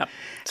to clean up.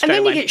 And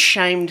then away. you get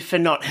shamed for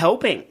not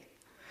helping.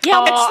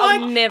 Yeah, It's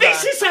like, never.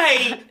 this is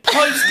a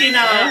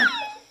post-dinner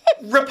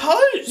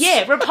repose.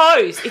 Yeah,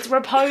 repose. It's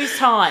repose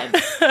time.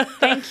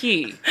 Thank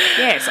you.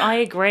 Yes, I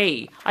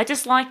agree. I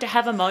just like to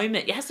have a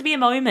moment. It has to be a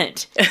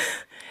moment.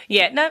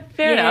 Yeah, no,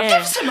 fair enough. Give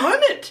us a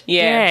moment.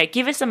 Yeah.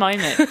 Give us a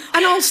moment.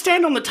 And I'll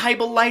stand on the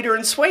table later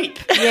and sweep.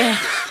 Yeah.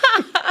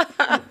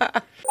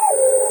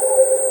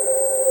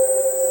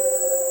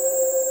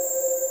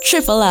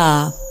 Triple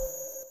R.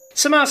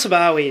 Samar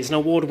Sabawi is an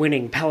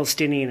award-winning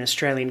Palestinian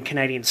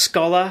Australian-Canadian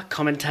scholar,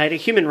 commentator,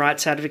 human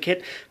rights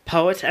advocate,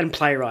 poet and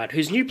playwright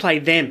whose new play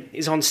Them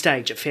is on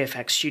stage at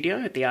Fairfax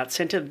Studio at the Arts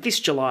Centre this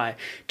July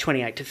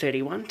 28 to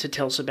 31. To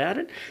tell us about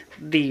it,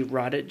 the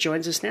writer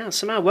joins us now.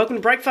 Samar, welcome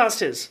to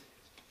Breakfasters.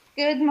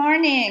 Good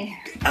morning.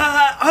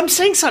 I'm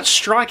seeing such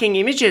striking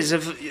images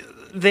of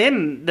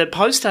them, the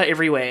poster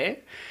everywhere.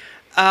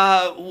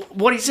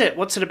 What is it?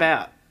 What's it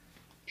about?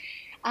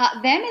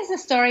 Them is a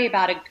story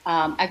about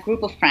a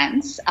group of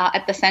friends.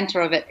 At the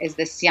center of it is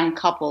this young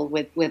couple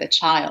with a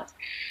child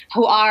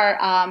who are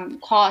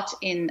caught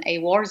in a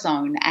war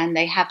zone, and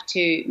they have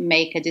to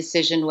make a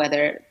decision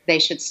whether they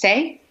should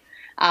stay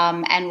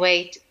and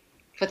wait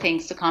for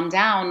things to calm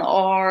down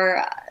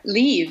or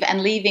leave.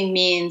 And leaving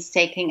means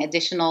taking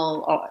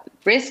additional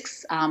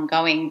risks,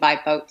 going by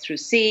boat through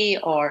sea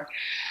or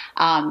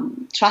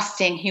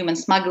trusting human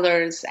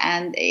smugglers.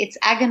 And it's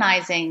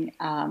agonizing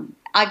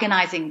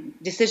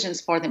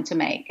decisions for them to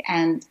make.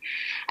 And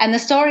the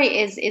story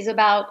is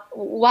about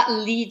what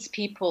leads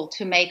people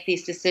to make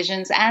these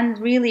decisions and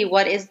really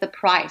what is the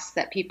price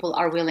that people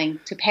are willing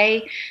to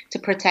pay to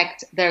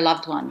protect their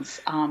loved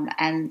ones.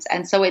 And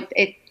so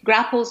it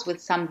grapples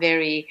with some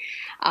very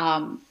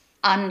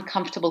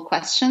uncomfortable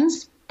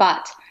questions,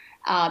 but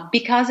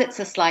because it's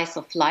a slice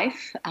of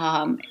life,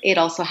 it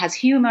also has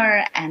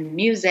humor and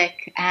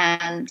music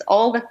and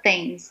all the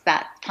things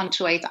that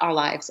punctuate our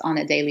lives on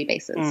a daily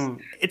basis.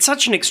 It's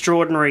such an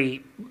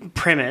extraordinary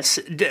premise.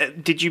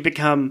 Did you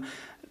become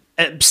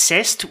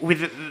obsessed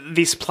with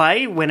this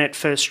play when it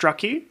first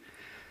struck you?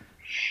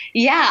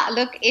 Yeah,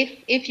 look,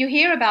 if you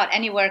hear about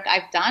any work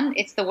I've done,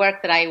 it's the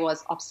work that I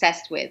was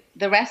obsessed with.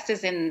 The rest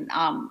is in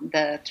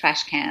the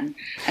trash can,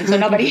 and so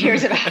nobody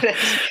hears about it.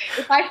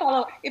 If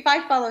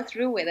I follow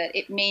through with it,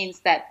 it means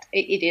that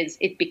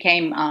it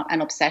became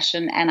an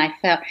obsession, and I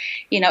felt,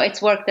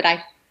 it's work that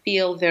I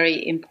feel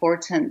very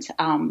important,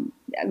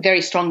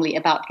 very strongly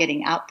about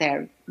getting out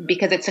there,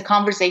 because it's a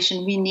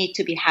conversation we need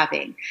to be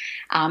having,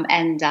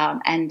 and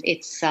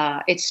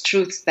it's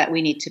truths that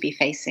we need to be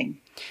facing.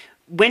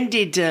 When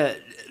did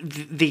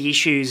the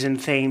issues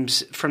and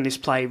themes from this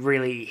play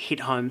really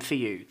hit home for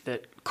you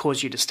that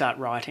caused you to start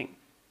writing?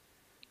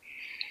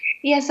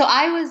 Yeah, so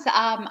I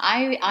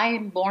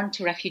am born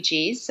to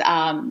refugees.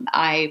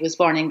 I was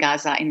born in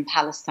Gaza in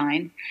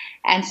Palestine.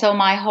 And so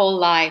my whole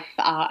life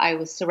I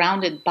was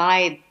surrounded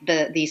by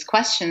these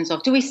questions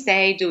of, do we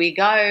stay, do we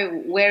go,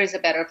 where is a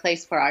better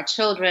place for our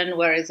children,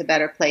 where is a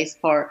better place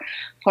for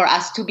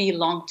us to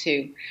belong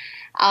to.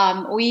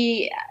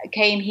 We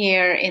came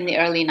here in the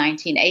early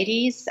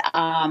 1980s,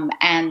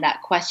 and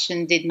that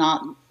question did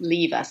not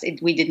leave us.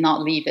 We did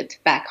not leave it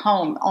back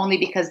home, only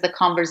because the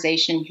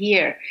conversation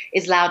here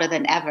is louder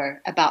than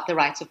ever about the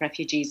rights of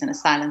refugees and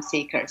asylum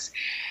seekers.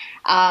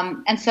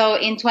 And so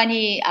in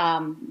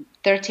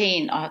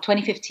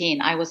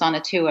 2015, I was on a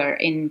tour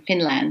in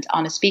Finland,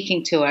 on a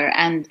speaking tour,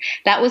 and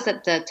that was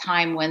at the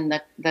time when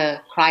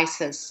the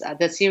crisis,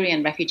 the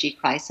Syrian refugee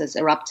crisis,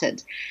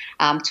 erupted.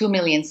 2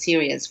 million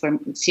Syrians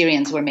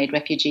were made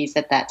refugees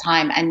at that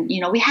time, and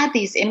we had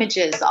these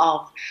images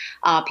of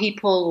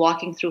people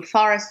walking through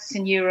forests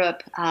in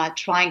Europe,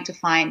 trying to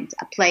find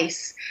a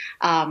place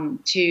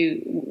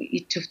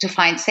to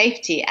find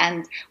safety.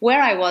 And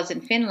where I was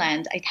in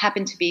Finland, it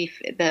happened to be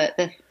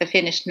the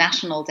Finnish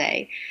National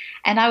Day.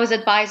 And I was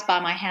advised by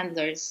my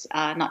handlers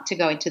not to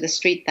go into the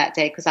street that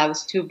day because I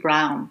was too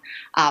brown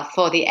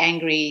for the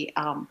angry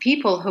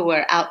people who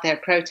were out there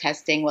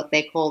protesting what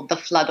they called the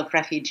flood of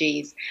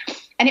refugees.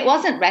 And it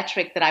wasn't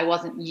rhetoric that I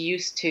wasn't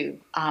used to.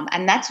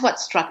 And that's what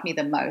struck me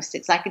the most.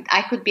 It's like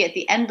I could be at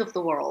the end of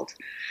the world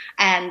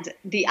and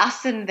the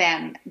us and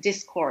them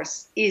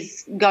discourse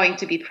is going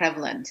to be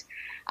prevalent.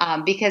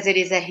 Because it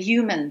is a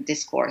human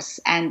discourse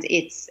and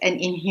it's an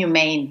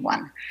inhumane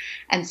one.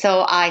 And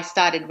so I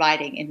started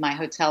writing in my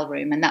hotel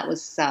room, and that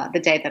was the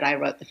day that I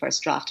wrote the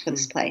first draft for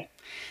this play.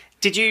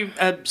 Did you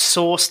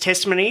source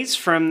testimonies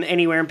from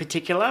anywhere in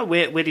particular?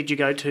 Where did you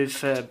go to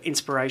for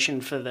inspiration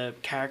for the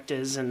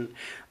characters and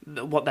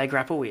what they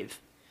grapple with?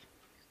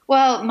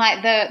 Well,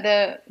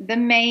 the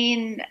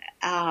main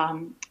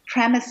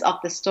premise of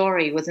the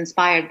story was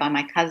inspired by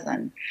my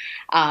cousin.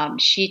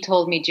 She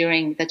told me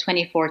during the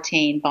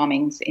 2014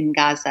 bombings in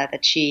Gaza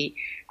that she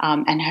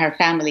and her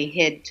family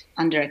hid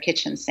under a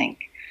kitchen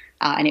sink.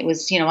 And it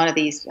was, one of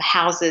these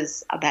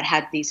houses that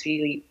had these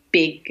really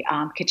big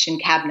kitchen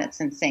cabinets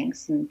and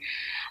sinks.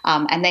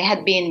 And they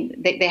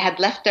had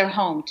left their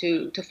home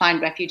to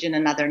find refuge in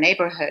another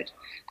neighborhood.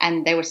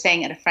 And they were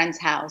staying at a friend's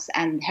house,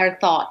 and her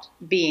thought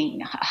being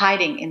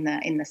hiding in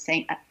the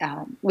sink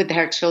with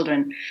her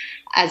children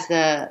as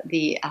the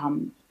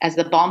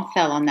bomb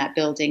fell on that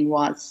building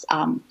was,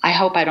 I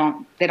hope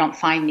they don't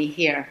find me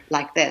here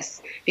like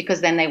this,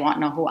 because then they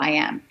won't know who I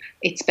am.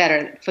 It's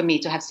better for me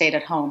to have stayed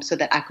at home so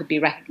that I could be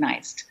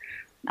recognized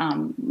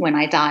when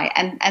I die.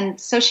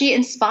 And so she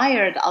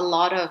inspired a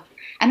lot of.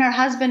 And her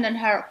husband and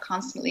her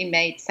constantly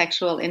made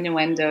sexual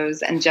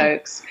innuendos and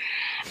jokes.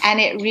 And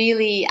it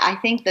really, I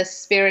think the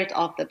spirit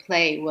of the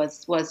play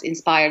was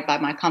inspired by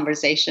my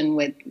conversation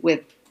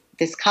with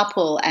this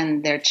couple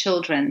and their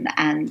children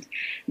and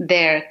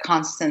their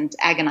constant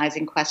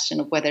agonizing question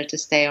of whether to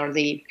stay or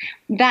leave.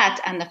 That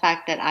and the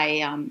fact that I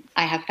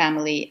have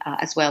family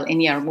as well in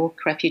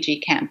Yarmouk refugee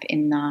camp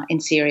in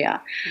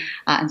Syria.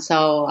 And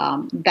so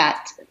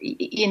that,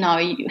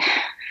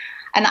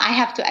 and I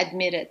have to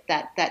admit it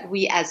that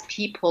we as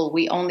people,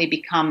 we only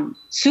become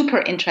super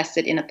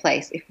interested in a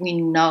place if we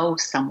know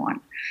someone.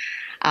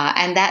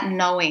 And that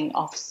knowing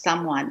of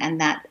someone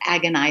and that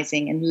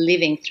agonizing and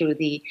living through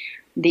the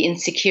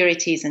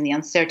insecurities and the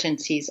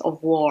uncertainties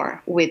of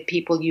war with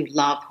people you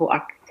love who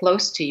are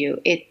close to you,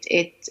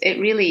 it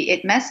really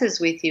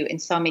messes with you in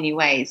so many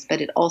ways.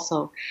 But it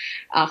also,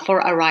 for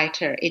a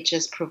writer, it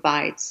just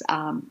provides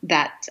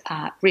that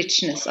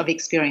richness of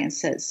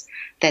experiences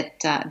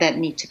that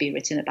need to be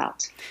written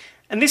about.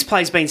 And this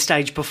play's been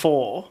staged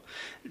before,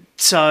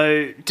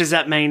 so does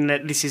that mean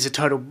that this is a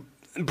total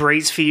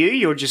breeze for you?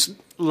 You're just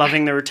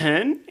loving the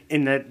return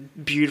in the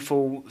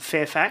beautiful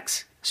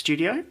Fairfax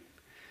studio?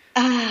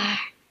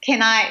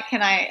 Can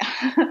I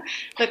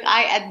look,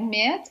 I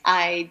admit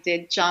I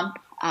did jump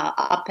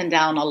up and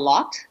down a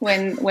lot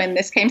when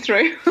this came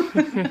through.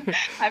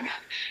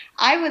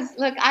 I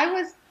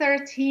was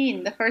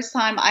 13 the first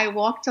time I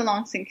walked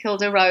along St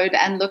Kilda Road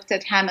and looked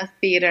at Hammer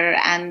Theatre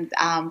and,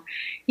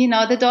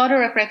 the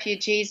daughter of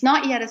refugees,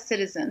 not yet a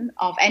citizen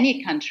of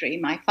any country.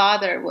 My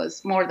father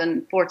was more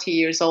than 40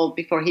 years old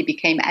before he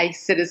became a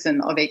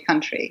citizen of a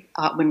country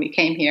when we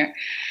came here.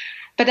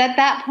 But at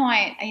that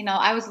point,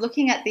 I was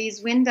looking at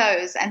these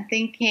windows and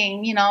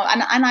thinking, and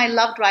I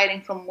loved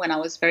writing from when I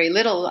was very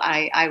little.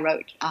 I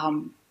wrote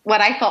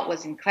what I thought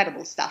was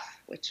incredible stuff,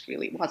 which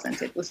really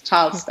wasn't. It was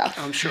child stuff.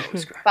 I'm sure it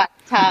was great.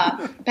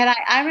 But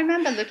I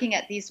remember looking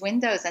at these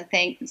windows and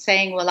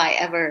saying, will I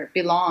ever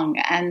belong?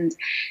 And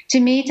to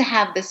me, to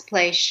have this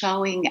play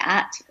showing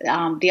at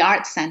the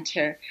Arts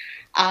Centre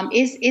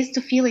is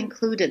to feel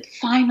included,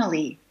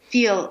 finally,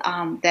 feel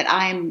that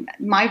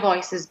my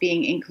voice is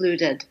being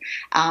included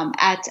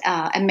at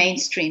a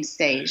mainstream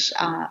stage.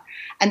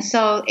 And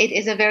so it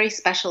is a very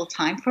special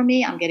time for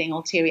me. I'm getting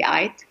all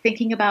teary-eyed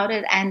thinking about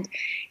it. And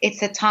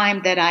it's a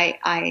time that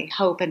I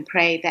hope and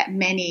pray that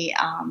many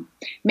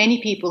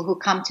people who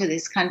come to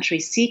this country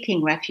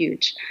seeking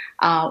refuge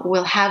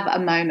will have a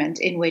moment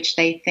in which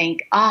they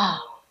think,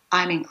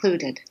 I'm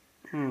included.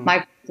 My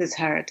voice is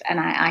heard. And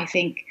I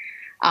think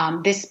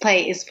this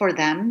play is for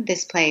them.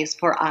 This play is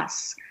for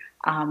us.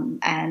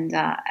 And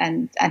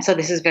so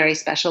this is very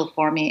special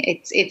for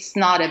me. It's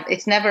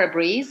never a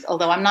breeze,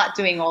 although I'm not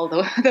doing all the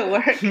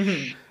work.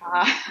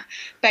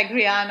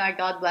 Begriana,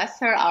 God bless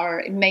her, our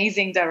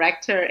amazing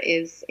director,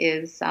 is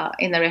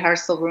in the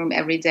rehearsal room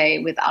every day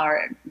with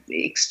our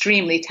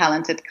extremely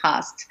talented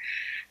cast.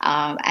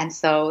 And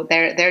so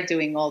they're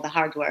doing all the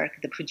hard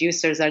work. The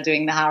producers are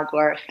doing the hard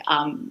work.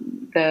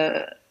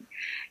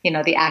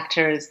 The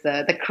actors,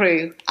 the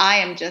crew. I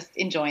am just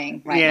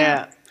enjoying right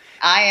now.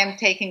 I am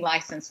taking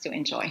license to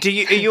enjoy. Are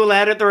you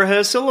allowed at the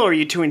rehearsal, or are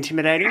you too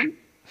intimidating?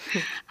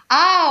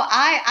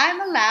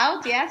 I'm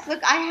allowed, yes.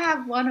 Look, I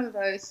have one of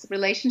those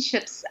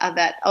relationships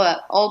that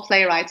all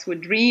playwrights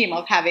would dream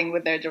of having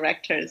with their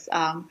directors.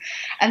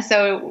 And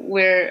so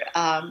we're,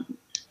 I'm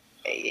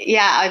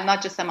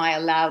not just am I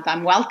allowed,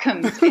 I'm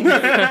welcomed in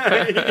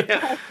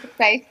the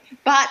space.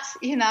 But,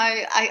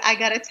 I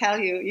got to tell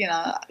you,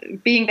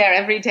 being there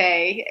every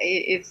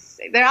day,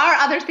 there are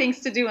other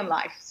things to do in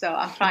life. So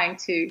I'm trying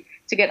to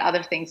get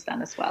other things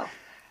done as well.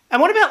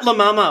 And what about La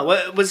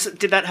Mama?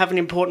 Did that have an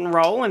important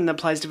role in the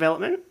play's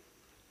development?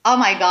 Oh,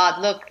 my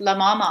God. Look, La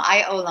Mama,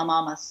 I owe La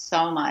Mama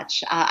so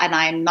much. And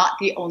I am not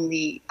the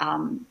only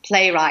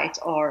playwright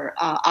or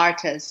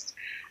artist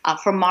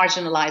from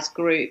marginalized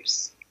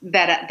groups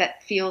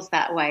that feels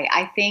that way.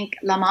 I think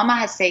La Mama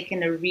has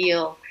taken a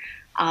real...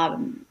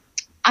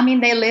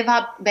 they live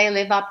up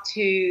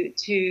to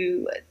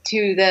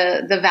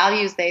the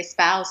values they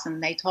espouse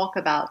and they talk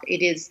about.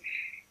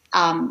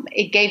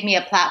 It gave me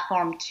a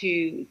platform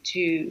to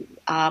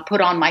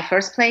put on my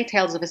first play,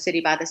 Tales of a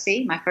City by the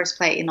Sea, my first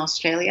play in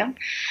Australia,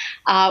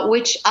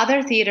 which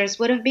other theaters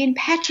would have been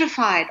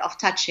petrified of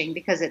touching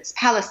because it's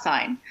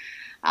Palestine.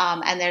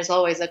 And there's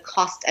always a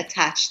cost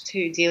attached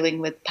to dealing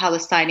with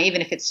Palestine,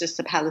 even if it's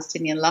just a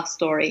Palestinian love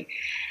story.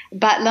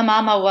 But La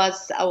Mama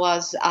was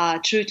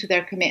true to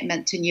their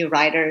commitment to new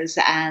writers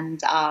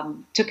and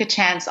took a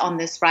chance on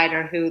this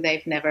writer who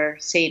they've never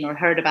seen or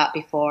heard about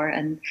before.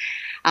 And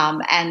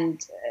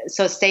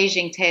so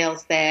staging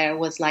Tales there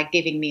was like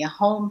giving me a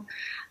home.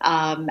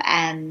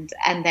 And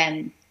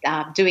then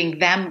doing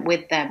them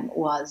with them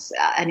was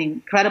an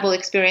incredible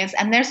experience.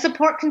 And their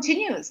support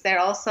continues. They're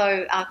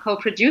also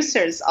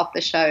co-producers of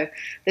the show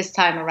this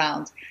time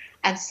around.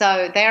 And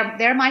so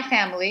they're my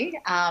family,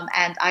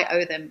 and I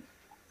owe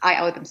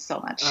them so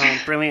much. Oh,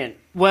 brilliant.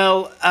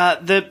 Well,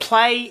 the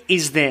play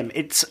is Them.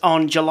 It's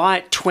on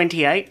July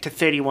 28 to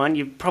 31.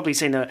 You've probably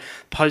seen the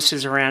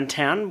posters around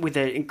town with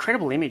an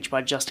incredible image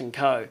by Justin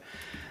Coe.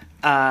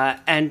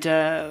 And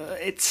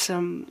it's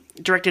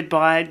directed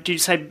by, did you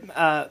say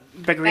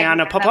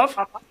Begriana Popov?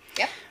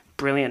 Yep.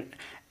 Brilliant.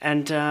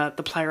 And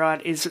the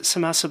playwright is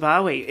Samar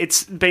Sabawi.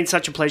 It's been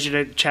such a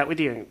pleasure to chat with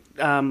you.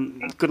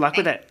 Good luck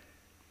with it.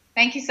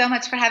 Thank you so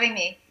much for having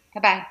me.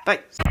 Bye-bye. Bye.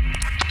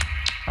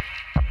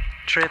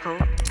 Triple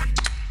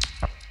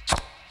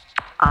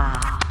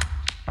R.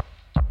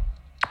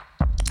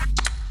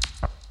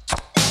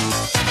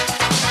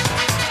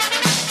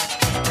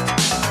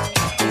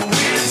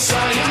 Weird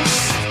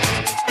science,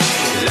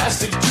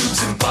 elastic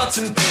tubes and pots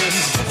and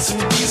pans, bits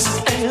and pieces,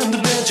 and the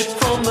magic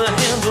from the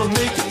handle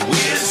making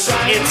weird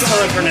science. It's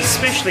time for an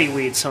especially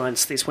weird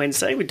science this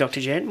Wednesday with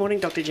Dr. Jan. Morning,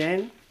 Dr.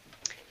 Jan.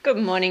 Good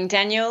morning,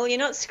 Daniel. You're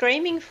not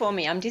screaming for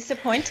me. I'm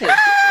disappointed.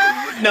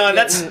 No,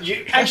 that's...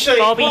 You, actually...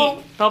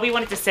 Bobby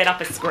wanted to set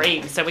up a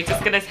scream, so we're just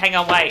going to hang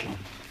on, wait.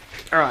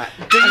 All right.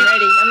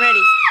 I'm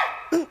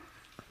ready.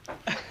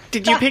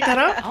 Did you pick that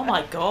up? Oh,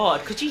 my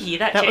God. Could you hear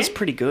that, That Jen? was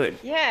pretty good.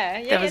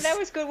 Yeah, that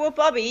was good. Well,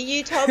 Bobby,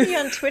 you told me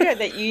on Twitter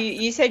that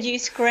you said you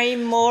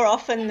scream more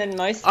often than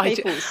most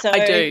people.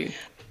 I do.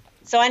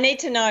 So I need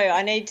to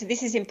know.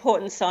 This is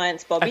important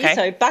science, Bobby. Okay.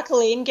 So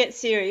buckle in, get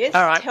serious.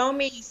 All right. Tell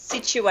me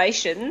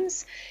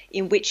situations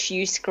in which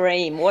you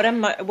scream. What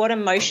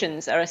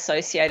emotions are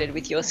associated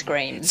with your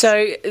screams? So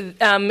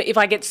if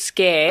I get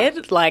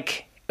scared,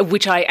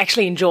 which I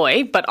actually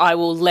enjoy, but I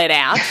will let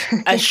out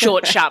a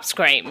short, sharp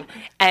scream.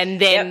 And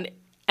then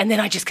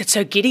I just get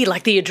so giddy,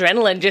 like the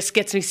adrenaline just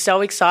gets me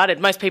so excited.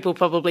 Most people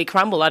probably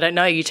crumble. I don't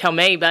know, you tell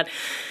me, but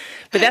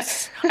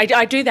that's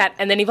I do that.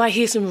 And then if I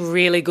hear some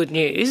really good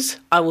news,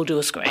 I will do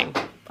a scream.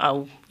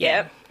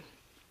 Yep.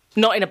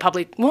 Not in a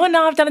public... Well,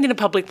 no, I've done it in a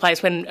public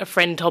place when a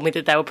friend told me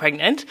that they were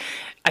pregnant.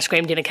 I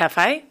screamed in a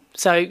cafe.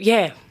 So,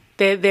 yeah,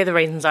 they're the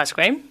reasons I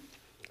scream.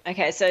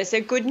 Okay, so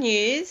good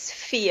news,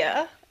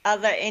 fear. Are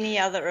there any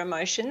other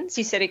emotions?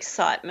 You said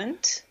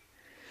excitement.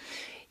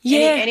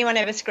 Yeah. Anyone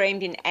ever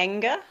screamed in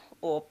anger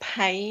or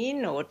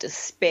pain or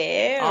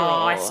despair?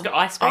 I screamed in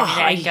Oh,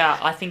 anger.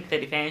 I think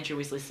that if Andrew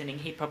was listening,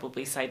 he'd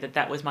probably say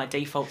that was my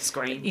default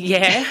scream.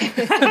 Yeah.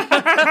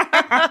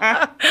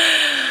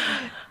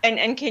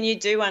 And can you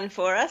do one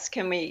for us?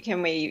 Can we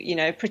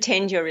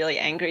pretend you're really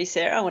angry,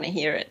 Sarah? I want to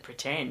hear it.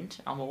 Pretend?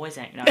 I'm always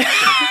angry. No,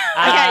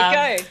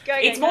 Okay, go.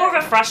 It's more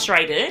of a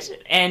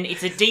frustrated, and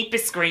it's a deeper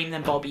scream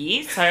than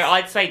Bobby's. So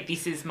I'd say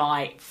this is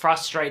my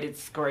frustrated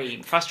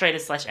scream.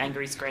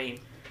 Frustrated/angry scream.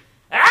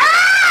 Ah!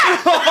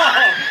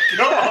 Oh,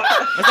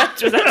 God. Was that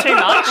too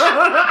much?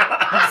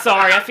 I'm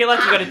sorry. I feel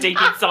like you got a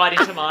deep insight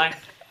into my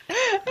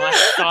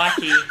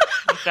psyche.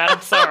 With that,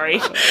 I'm sorry.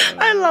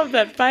 I love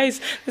that face.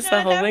 That's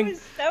the whole thing.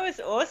 That was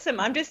awesome.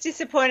 I'm just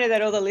disappointed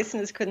that all the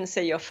listeners couldn't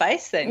see your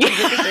face then.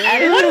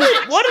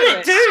 What did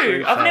it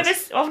do? I've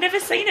never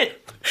seen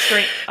it.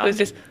 Scream. It was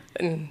just...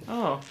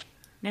 Oh,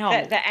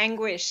 now The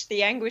anguish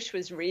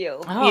was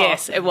real. Oh.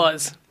 Yes, it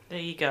was. There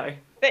you go.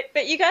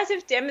 But you guys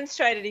have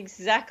demonstrated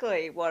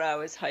exactly what I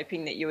was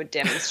hoping that you would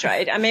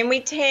demonstrate. I mean, we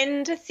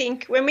tend to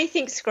think, when we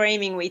think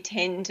screaming, we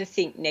tend to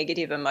think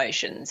negative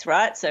emotions,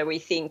 right? So we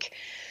think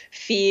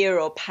fear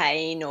or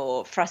pain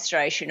or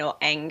frustration or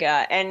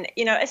anger. And,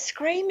 a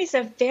scream is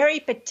a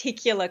very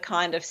particular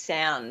kind of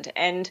sound.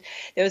 And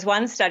there was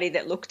one study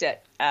that looked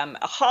at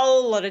a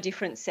whole lot of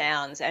different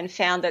sounds and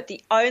found that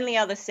the only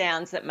other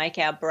sounds that make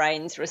our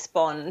brains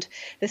respond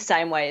the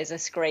same way as a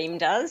scream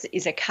does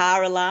is a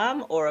car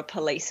alarm or a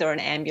police or an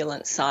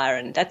ambulance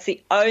siren. That's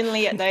the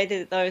only,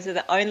 those are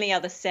the only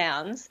other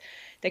sounds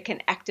that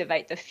can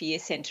activate the fear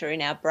centre in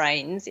our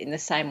brains in the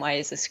same way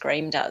as a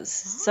scream does.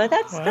 So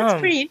that's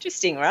pretty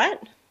interesting, right?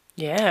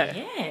 Yeah.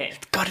 Yeah.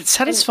 God, it's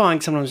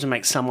satisfying sometimes to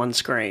make someone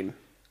scream.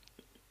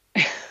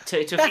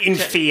 In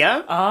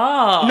fear.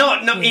 Oh.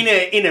 Not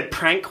in a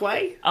prank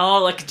way.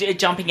 Oh, like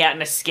jumping out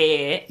in a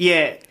scare.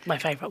 Yeah. My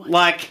favourite one.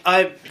 Like,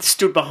 I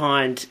stood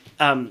behind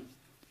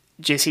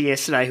Jessie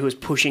yesterday, who was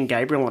pushing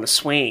Gabriel on a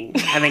swing,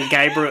 and then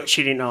Gabriel,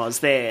 she didn't know I was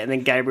there, and then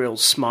Gabriel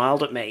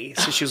smiled at me,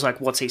 so she was like,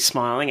 what's he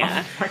smiling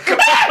at? Oh my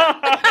God.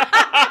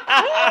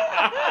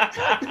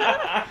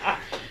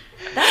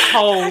 That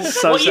whole,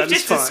 so what you've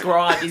just satisfying.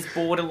 described is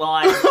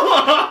borderline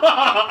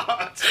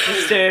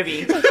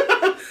disturbing.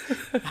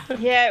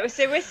 Yeah,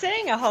 so we're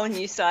seeing a whole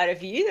new side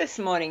of you this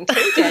morning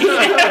too, Daniel.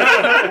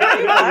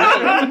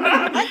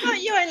 I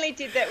thought you only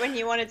did that when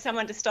you wanted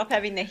someone to stop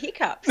having the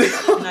hiccups.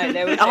 No,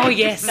 there was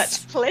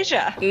such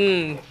pleasure.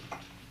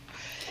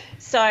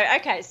 So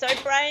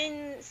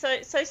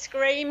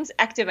screams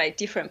activate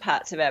different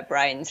parts of our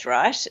brains,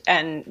 right?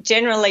 And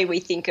generally we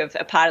think of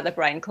a part of the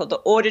brain called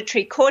the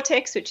auditory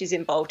cortex, which is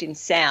involved in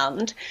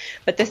sound.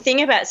 But the thing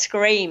about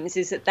screams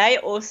is that they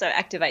also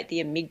activate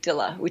the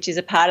amygdala, which is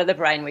a part of the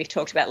brain we've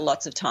talked about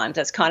lots of times.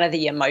 That's kind of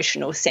the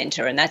emotional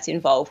centre, and that's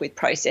involved with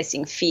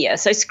processing fear.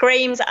 So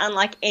screams,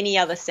 unlike any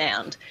other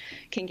sound,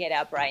 can get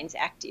our brains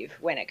active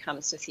when it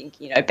comes to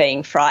thinking,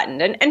 being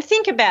frightened. And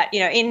think about,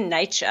 in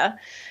nature,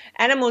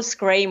 animals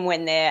scream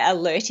when they're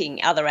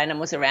alerting other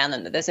animals around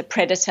them that there's a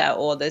predator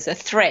or there's a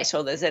threat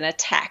or there's an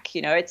attack.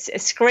 A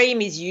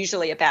scream is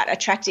usually about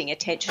attracting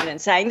attention and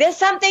saying, there's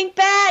something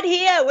bad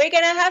here, we're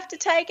going to have to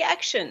take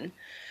action.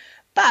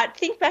 But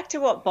think back to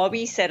what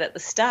Bobby said at the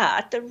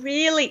start. The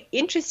really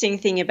interesting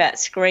thing about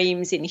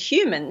screams in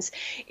humans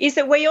is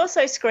that we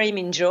also scream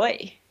in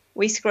joy.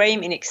 We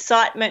scream in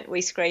excitement,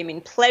 we scream in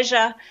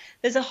pleasure.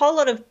 There's a whole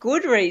lot of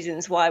good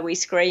reasons why we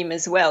scream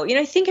as well.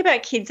 Think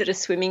about kids at a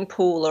swimming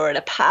pool or at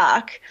a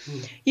park.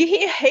 You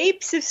hear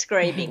heaps of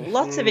screaming,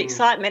 lots of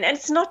excitement, and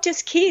it's not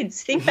just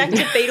kids. Think back to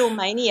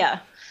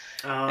Beatlemania.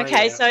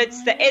 So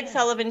it's the Ed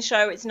Sullivan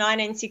Show. It's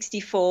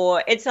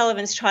 1964. Ed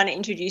Sullivan's trying to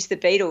introduce the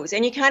Beatles,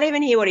 and you can't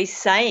even hear what he's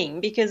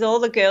saying because all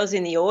the girls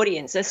in the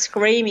audience are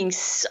screaming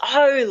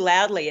so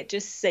loudly at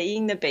just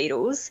seeing the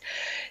Beatles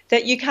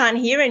that you can't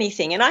hear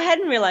anything. And I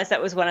hadn't realised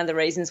that was one of the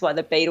reasons why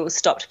the Beatles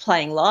stopped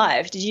playing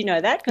live. Did you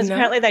know that? Because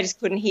apparently they just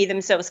couldn't hear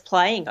themselves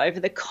playing over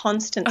the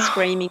constant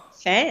screaming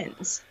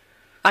fans.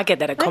 I get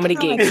that at comedy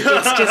gigs.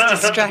 It's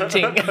just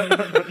distracting.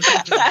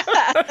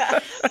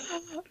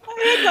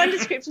 I read one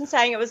description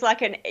saying it was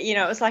like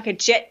a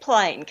jet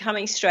plane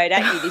coming straight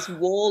at you, this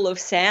wall of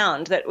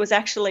sound that was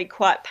actually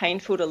quite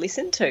painful to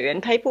listen to.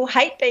 And people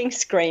hate being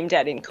screamed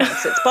at in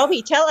concerts.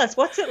 Bobby, tell us,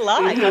 what's it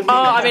like?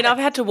 I've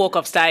had to walk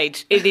off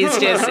stage. It is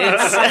just,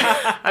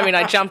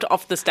 I jumped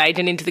off the stage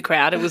and into the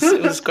crowd. It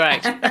was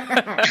great.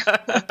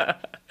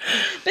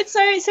 But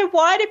so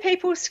why do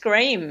people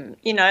scream?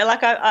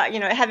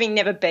 Having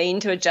never been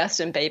to a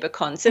Justin Bieber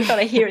concert, but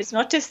I hear it's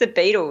not just the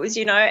Beatles.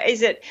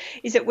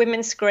 Is it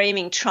women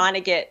screaming, trying to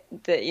get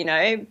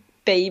the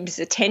Bieb's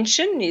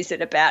attention? Is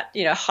it about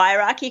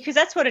hierarchy? Because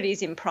that's what it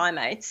is in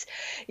primates.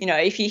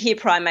 If you hear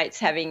primates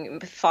fighting,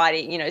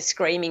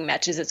 screaming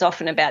matches, it's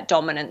often about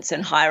dominance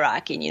and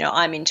hierarchy. And,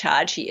 I'm in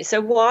charge here.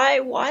 So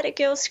why do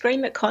girls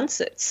scream at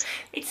concerts?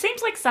 It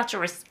seems like such a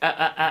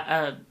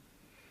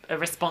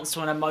response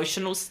to an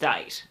emotional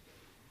state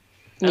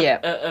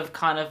of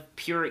kind of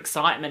pure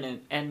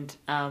excitement and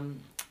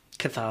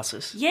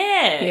catharsis.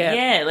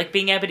 Yeah, like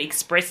being able to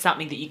express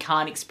something that you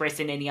can't express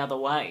in any other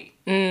way.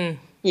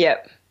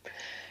 Yep.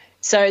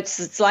 So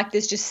it's like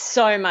there's just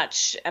so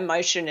much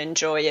emotion and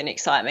joy and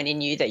excitement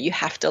in you that you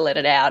have to let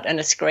it out, and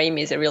a scream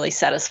is a really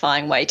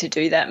satisfying way to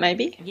do that,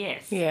 maybe.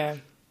 Yes. Yeah.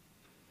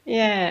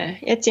 Yeah,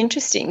 it's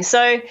interesting.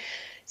 So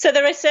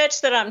the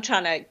research that I'm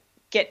trying to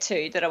get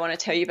to, that I want to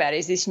tell you about,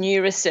 is this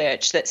new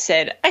research that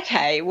said,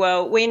 okay,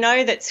 well, we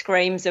know that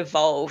screams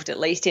evolved,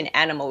 at least in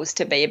animals,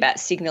 to be about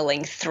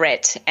signalling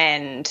threat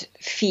and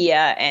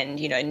fear and,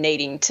 you know,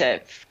 needing to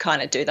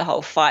kind of do the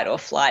whole fight or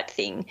flight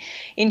thing.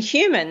 In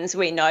humans,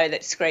 we know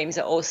that screams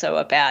are also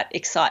about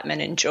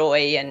excitement and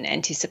joy and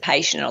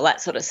anticipation and all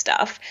that sort of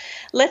stuff.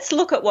 Let's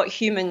look at what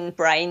human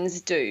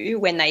brains do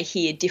when they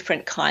hear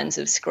different kinds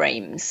of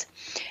screams.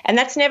 And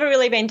that's never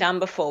really been done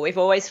before. We've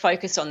always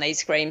focused on these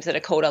screams that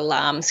are called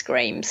alarm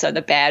screams, so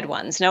the bad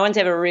ones. No one's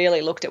ever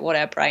really looked at what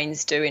our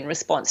brains do in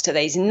response to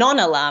these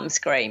non-alarm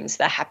screams,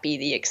 the happy,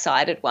 the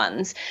excited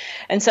ones.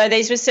 And so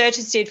these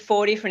researchers did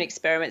 4 different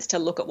experiments to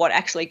look at what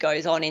actually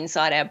goes on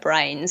inside our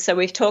brains. So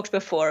we've talked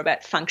before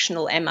about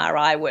functional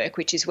MRI work,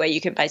 which is where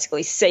you can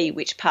basically see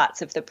which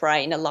parts of the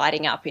brain are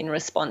lighting up in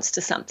response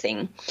to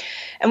something.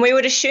 And we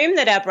would assume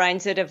that our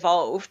brains had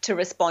evolved to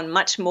respond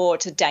much more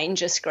to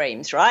danger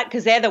screams, right?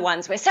 Because they're the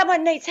ones where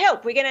someone needs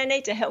help, we're going to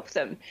need to help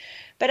them.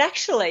 But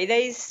actually,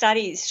 these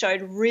studies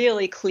showed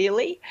really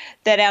clearly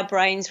that our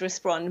brains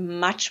respond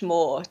much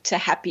more to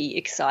happy,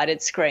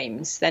 excited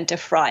screams than to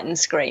frightened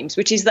screams,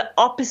 which is the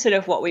opposite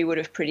of what we would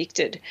have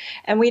predicted.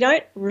 And we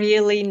don't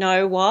really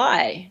know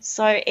why.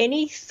 So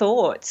any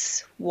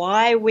thoughts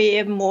why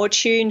we're more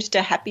tuned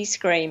to happy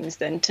screams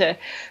than to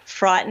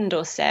frightened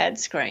or sad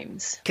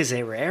screams? Because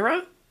they're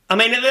rarer? I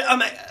mean,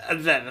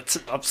 that's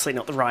obviously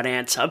not the right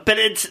answer, but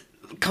it's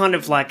kind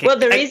of like... Well,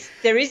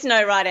 there is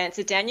no right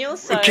answer, Daniel.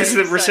 Because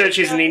the research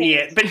isn't in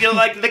yet. But you're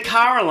like, the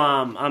car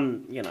alarm,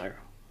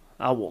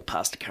 I'll walk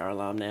past a car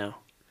alarm now.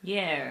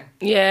 Yeah.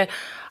 Yeah.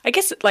 I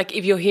guess, like,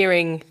 if you're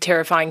hearing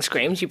terrifying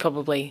screams, you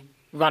probably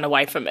run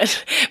away from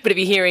it. But if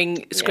you're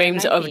hearing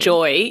screams of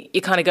joy,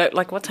 you kind of go,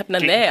 like, what's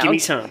happening there? Give me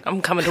some.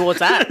 I'm coming towards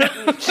that. I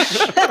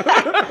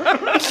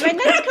mean,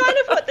 that's kind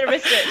of what the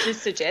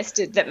researchers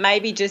suggested, that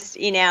maybe just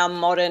in our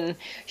modern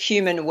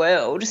human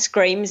world,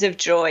 screams of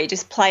joy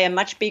just play a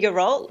much bigger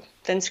role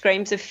than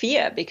screams of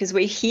fear, because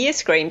we hear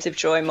screams of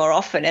joy more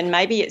often and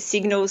maybe it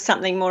signals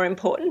something more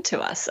important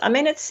to us. I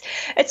mean, it's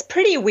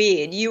pretty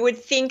weird. You would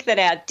think that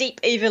our deep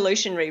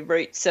evolutionary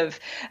roots of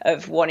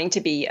wanting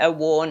to be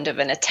warned of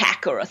an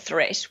attack or a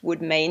threat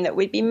would mean that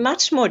we'd be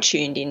much more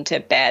tuned into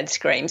bad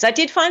screams. I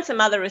did find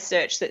some other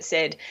research that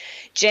said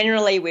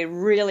generally we're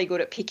really good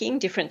at picking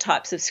different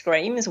types of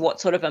screams, what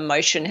sort of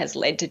emotion has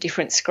led to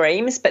different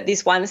screams, but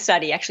this one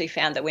study actually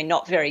found that we're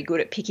not very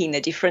good at picking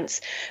the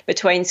difference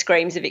between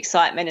screams of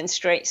excitement and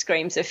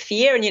screams of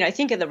fear. And,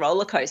 think of the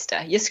roller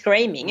coaster. You're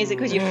screaming. Is it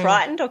because you're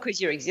frightened or because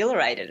you're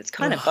exhilarated? It's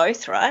kind of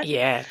both, right?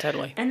 Yeah,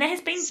 totally. And there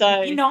has been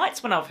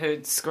nights when I've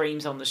heard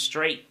screams on the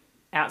street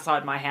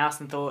outside my house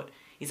and thought,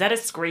 is that a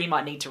scream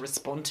I need to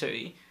respond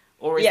to?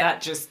 Or is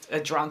that just a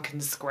drunken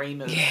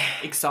scream of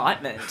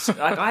excitement?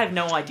 Like, I have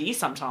no idea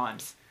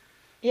sometimes.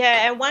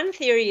 Yeah, and one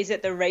theory is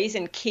that the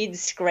reason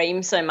kids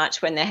scream so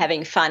much when they're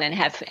having fun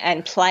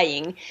and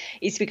playing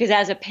is because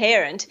as a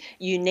parent,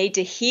 you need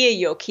to hear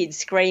your kid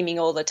screaming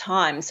all the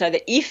time, so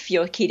that if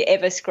your kid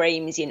ever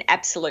screams in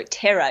absolute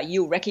terror,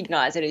 you'll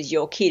recognise it as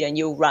your kid and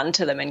you'll run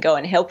to them and go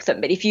and help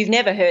them. But if you've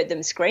never heard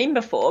them scream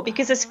before,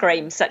 because a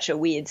scream's such a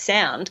weird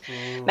sound,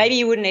 maybe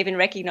you wouldn't even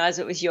recognise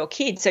it was your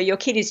kid. So your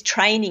kid is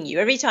training you.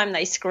 Every time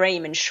they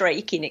scream and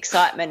shriek in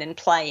excitement and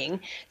playing,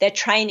 they're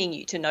training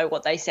you to know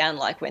what they sound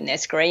like when they're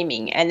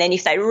screaming. And then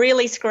if they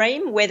really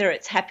scream, whether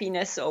it's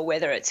happiness or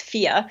whether it's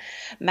fear,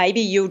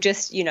 maybe you'll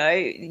just,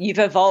 you've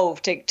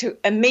evolved to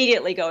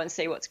immediately go and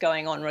see what's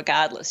going on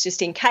regardless,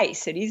 just in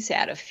case it is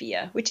out of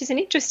fear, which is an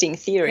interesting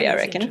theory, I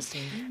reckon.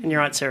 And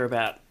you're right, Sarah,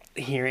 about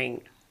hearing,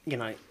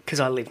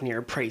 because I live near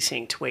a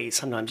precinct where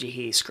sometimes you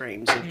hear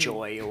screams of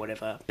joy or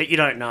whatever, but you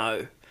don't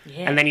know.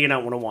 Yeah. And then you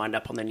don't want to wind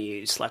up on the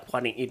news. Like,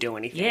 why didn't you do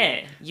anything? Yeah,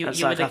 you were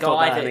the I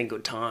guy that having a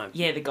good time.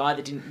 Yeah, the guy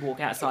that didn't walk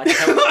outside to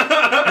help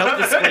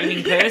the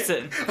screaming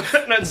person.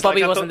 No,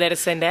 Bobby wasn't there to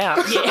send out.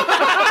 Yeah.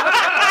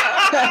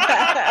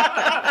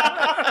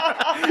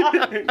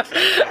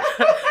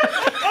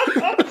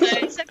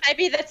 So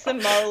maybe that's the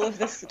moral of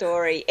the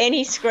story.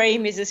 Any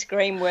scream is a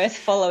scream worth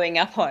following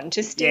up on,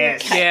 just in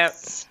case. Yeah.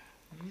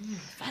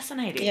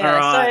 Fascinating. Yeah,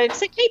 right.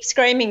 so keep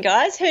screaming,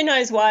 guys. Who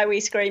knows why we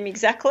scream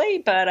exactly,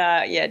 but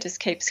just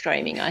keep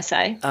screaming, I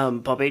say.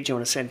 Bobby, do you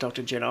want to send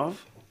Dr. Jen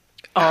off?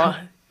 Oh.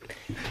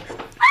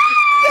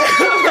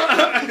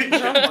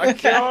 Oh my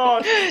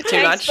God. Thanks,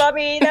 much.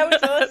 Bobby. That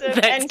was awesome.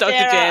 Thanks, and Dr.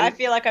 Sarah, Jen. I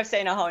feel like I've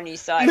seen a whole new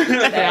side.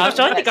 Yeah,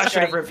 I think I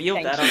should have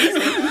revealed that,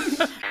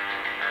 honestly.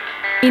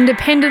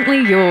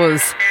 Independently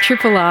yours,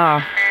 Triple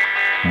R.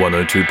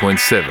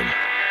 102.7.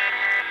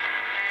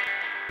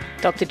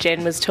 Dr.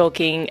 Jen was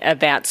talking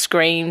about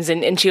screams,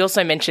 and she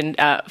also mentioned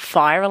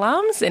fire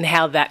alarms and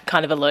how that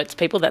kind of alerts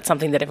people. That's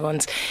something that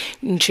everyone's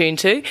in tune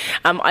to.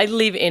 I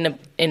live in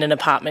an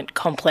apartment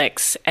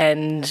complex,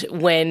 and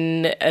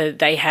when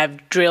they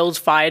have drills,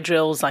 fire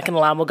drills, like an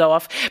alarm will go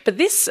off. But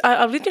this,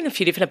 I've lived in a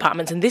few different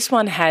apartments, and this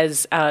one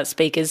has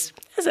speakers,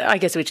 I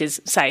guess, which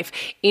is safe,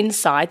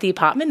 inside the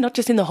apartment, not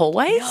just in the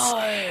hallways. No.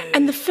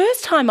 And the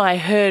first time I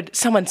heard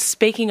someone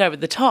speaking over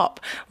the top,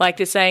 like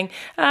they're saying,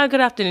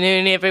 good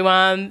afternoon,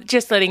 everyone,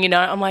 just letting you know,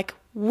 I'm like,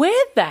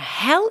 where the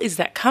hell is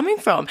that coming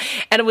from?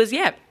 And it was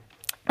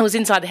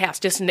inside the house,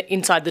 just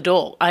inside the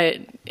door.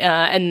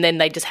 And then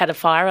they just had a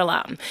fire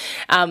alarm.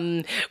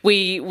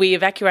 We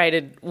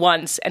evacuated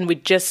once, and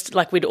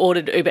we'd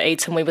ordered Uber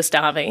Eats and we were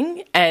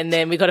starving, and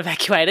then we got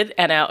evacuated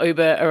and our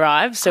Uber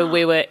arrived. So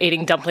we were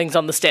eating dumplings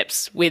on the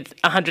steps with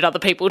 100 other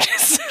people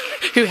just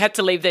who had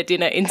to leave their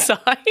dinner inside.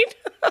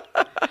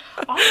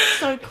 I'm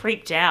so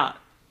creeped out.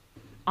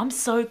 I'm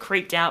so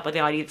creeped out by the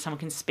idea that someone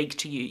can speak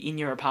to you in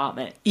your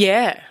apartment.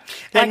 Yeah,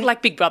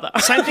 like Big Brother.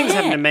 Same thing's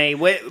happened to me.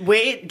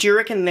 Where do you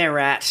reckon they're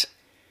at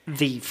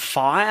the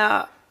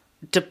fire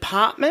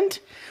department,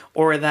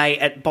 or are they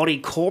at body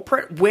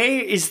corporate? Where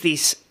is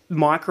this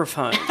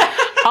microphone?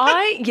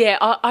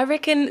 I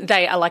reckon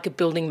they are like a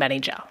building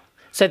manager.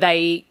 So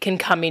they can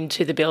come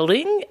into the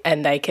building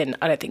and they can,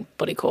 I don't think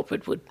body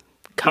corporate would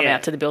come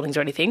out to the buildings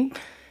or anything.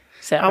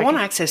 So I want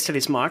access to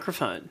this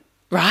microphone.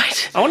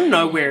 Right. I want to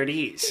know where it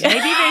is. Maybe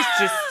there's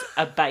just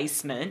a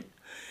basement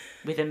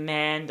with a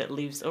man that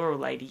lives, or a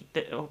lady.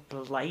 Or a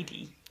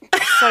lady.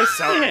 I'm so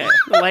sorry. Yeah,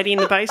 the lady in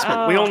the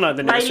basement. We all know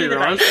the nursery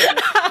rhyme.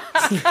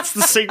 It's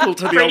the sequel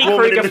to the Freddy old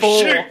woman in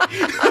Krueger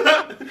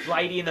the 4.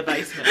 Lady in the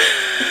basement.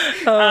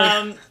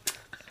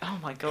 Oh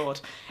my God.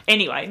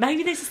 Anyway,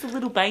 maybe there's just a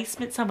little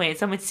basement somewhere and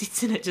someone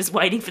sits in it just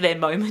waiting for their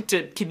moment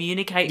to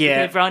communicate with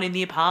everyone in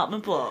the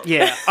apartment block.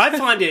 Yeah, I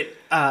find it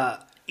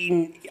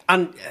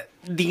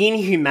the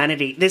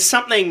inhumanity. There's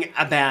something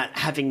about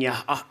having your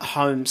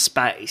home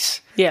space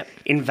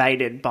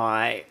invaded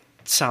by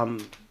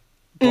some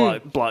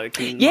bloke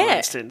in my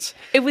instance.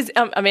 It was,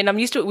 I'm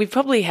used to it. We've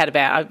probably had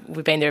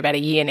we've been there about a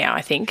year now,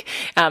 I think,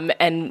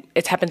 and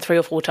it's happened 3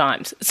 or 4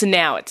 times. So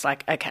now it's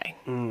like, okay,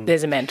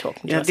 there's a man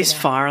talking to us. This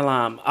fire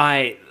alarm,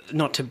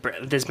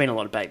 there's been a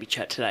lot of baby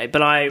chat today,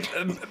 but I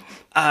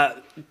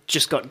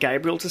just got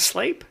Gabriel to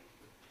sleep.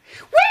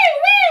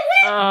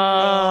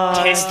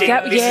 Testing.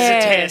 This is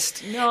a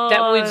test. No.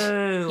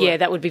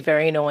 That would be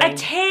very annoying. A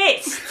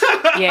test.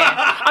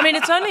 Yeah. I mean,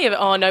 it's only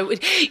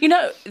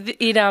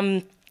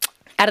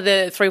out of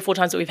the 3 or 4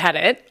 times that we've had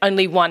it,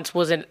 only once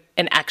was an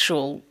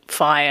actual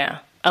fire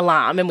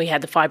alarm, and we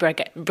had the fire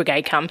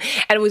brigade come,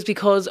 and it was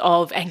because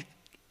of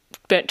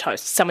burnt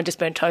toast. Someone just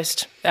burnt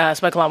toast.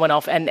 Smoke alarm went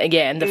off, and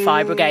the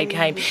fire brigade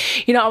came.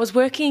 I was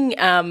working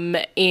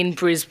in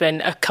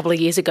Brisbane a couple of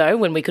years ago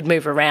when we could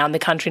move around the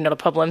country, not a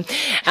problem.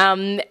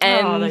 And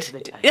those are the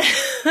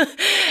days.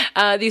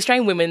 The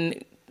Australian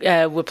women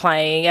were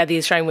playing. The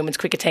Australian women's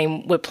cricket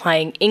team were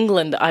playing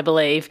England, I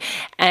believe,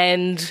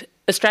 and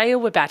Australia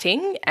were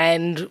batting,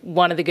 and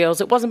one of the girls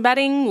that wasn't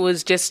batting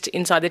was just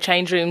inside the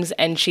change rooms,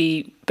 and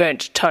she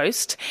burnt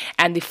toast,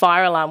 and the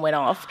fire alarm went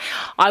off.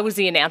 I was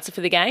the announcer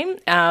for the game,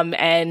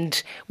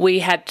 and we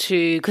had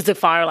to, because the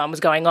fire alarm was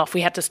going off,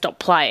 we had to stop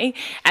play,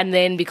 and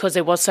then because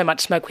there was so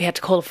much smoke, we had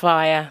to call the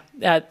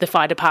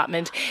fire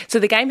department. So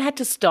the game had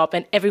to stop,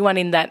 and everyone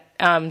in that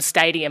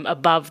stadium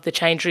above the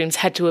change rooms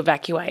had to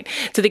evacuate.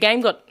 So the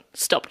game got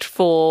stopped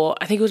for,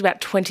 I think it was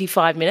about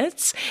 25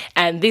 minutes,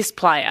 and this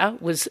player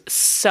was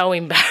so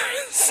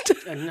embarrassed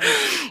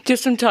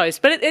just from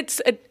toast. But it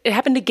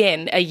happened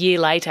again a year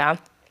later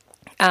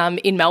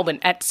in Melbourne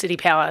at City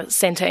Power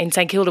Centre in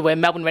St Kilda, where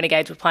Melbourne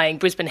Renegades were playing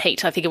Brisbane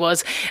Heat, I think it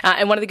was,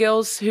 and one of the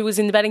girls who was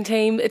in the batting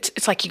team,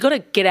 it's like, you got to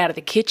get out of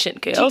the kitchen,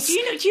 girls. Do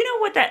you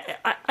know what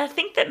that? I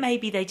think that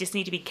maybe they just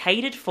need to be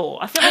catered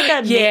for. I feel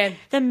like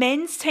the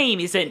men's team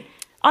isn't.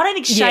 I don't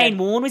think Shane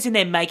Warne was in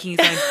there making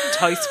his own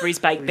toast for his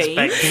baked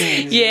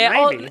beans.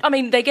 Yeah, I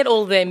mean, they get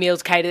all their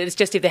meals catered. It's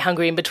just if they're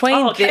hungry in between.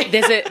 Oh, okay.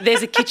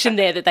 There's a kitchen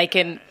there that they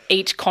can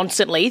eat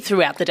constantly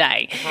throughout the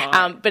day.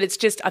 Right. But it's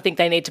just, I think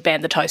they need to ban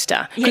the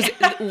toaster. Because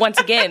once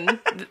again,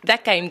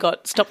 that game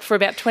got stopped for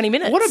about 20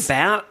 minutes. What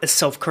about a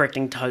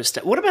self-correcting toaster?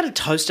 What about a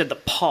toaster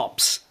that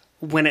pops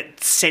when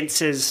it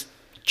senses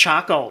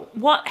charcoal?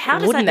 How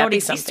does that not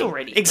exist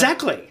already?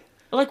 Exactly.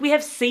 Like, we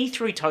have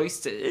see-through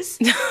toasters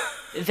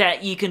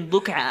that you can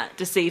look at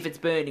to see if it's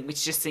burning,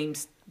 which just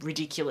seems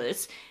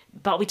ridiculous.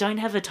 But we don't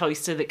have a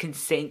toaster that can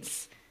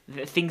sense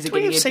that things are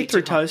getting a bit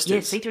see-through toasters? Yeah,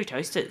 see-through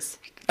toasters.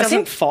 Does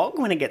it fog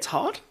when it gets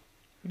hot?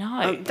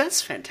 No.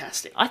 That's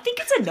fantastic. I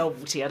think it's a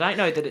novelty. I don't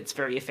know that it's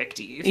very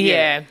effective.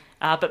 Yeah.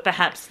 But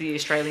perhaps the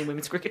Australian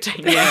women's cricket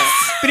team. Yeah.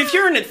 But if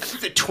you're in a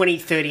 20,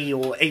 30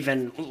 or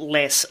even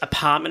less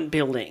apartment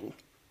building,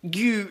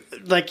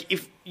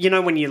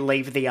 when you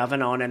leave the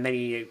oven on and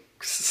then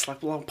it's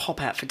like, well, I'll pop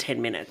out for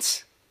 10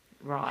 minutes.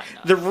 Right.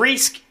 No. The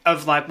risk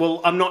of like,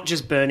 well, I'm not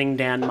just burning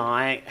down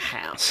my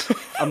house,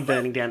 I'm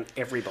burning down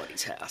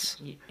everybody's house.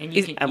 And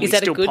you we is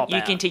that still a good? pop You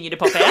out. continue to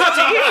pop out,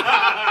 do you?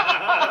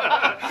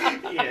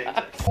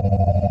 Yeah.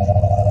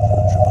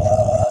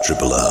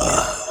 Triple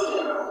R.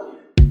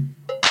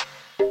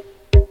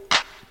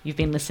 You've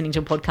been listening to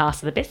a podcast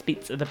of the best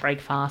bits of the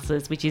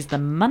Breakfasters, which is the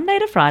Monday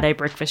to Friday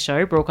breakfast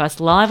show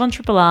broadcast live on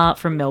Triple R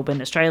from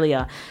Melbourne,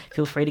 Australia.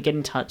 Feel free to get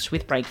in touch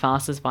with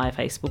Breakfasters via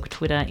Facebook,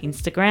 Twitter,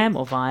 Instagram,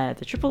 or via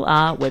the Triple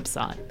R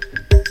website.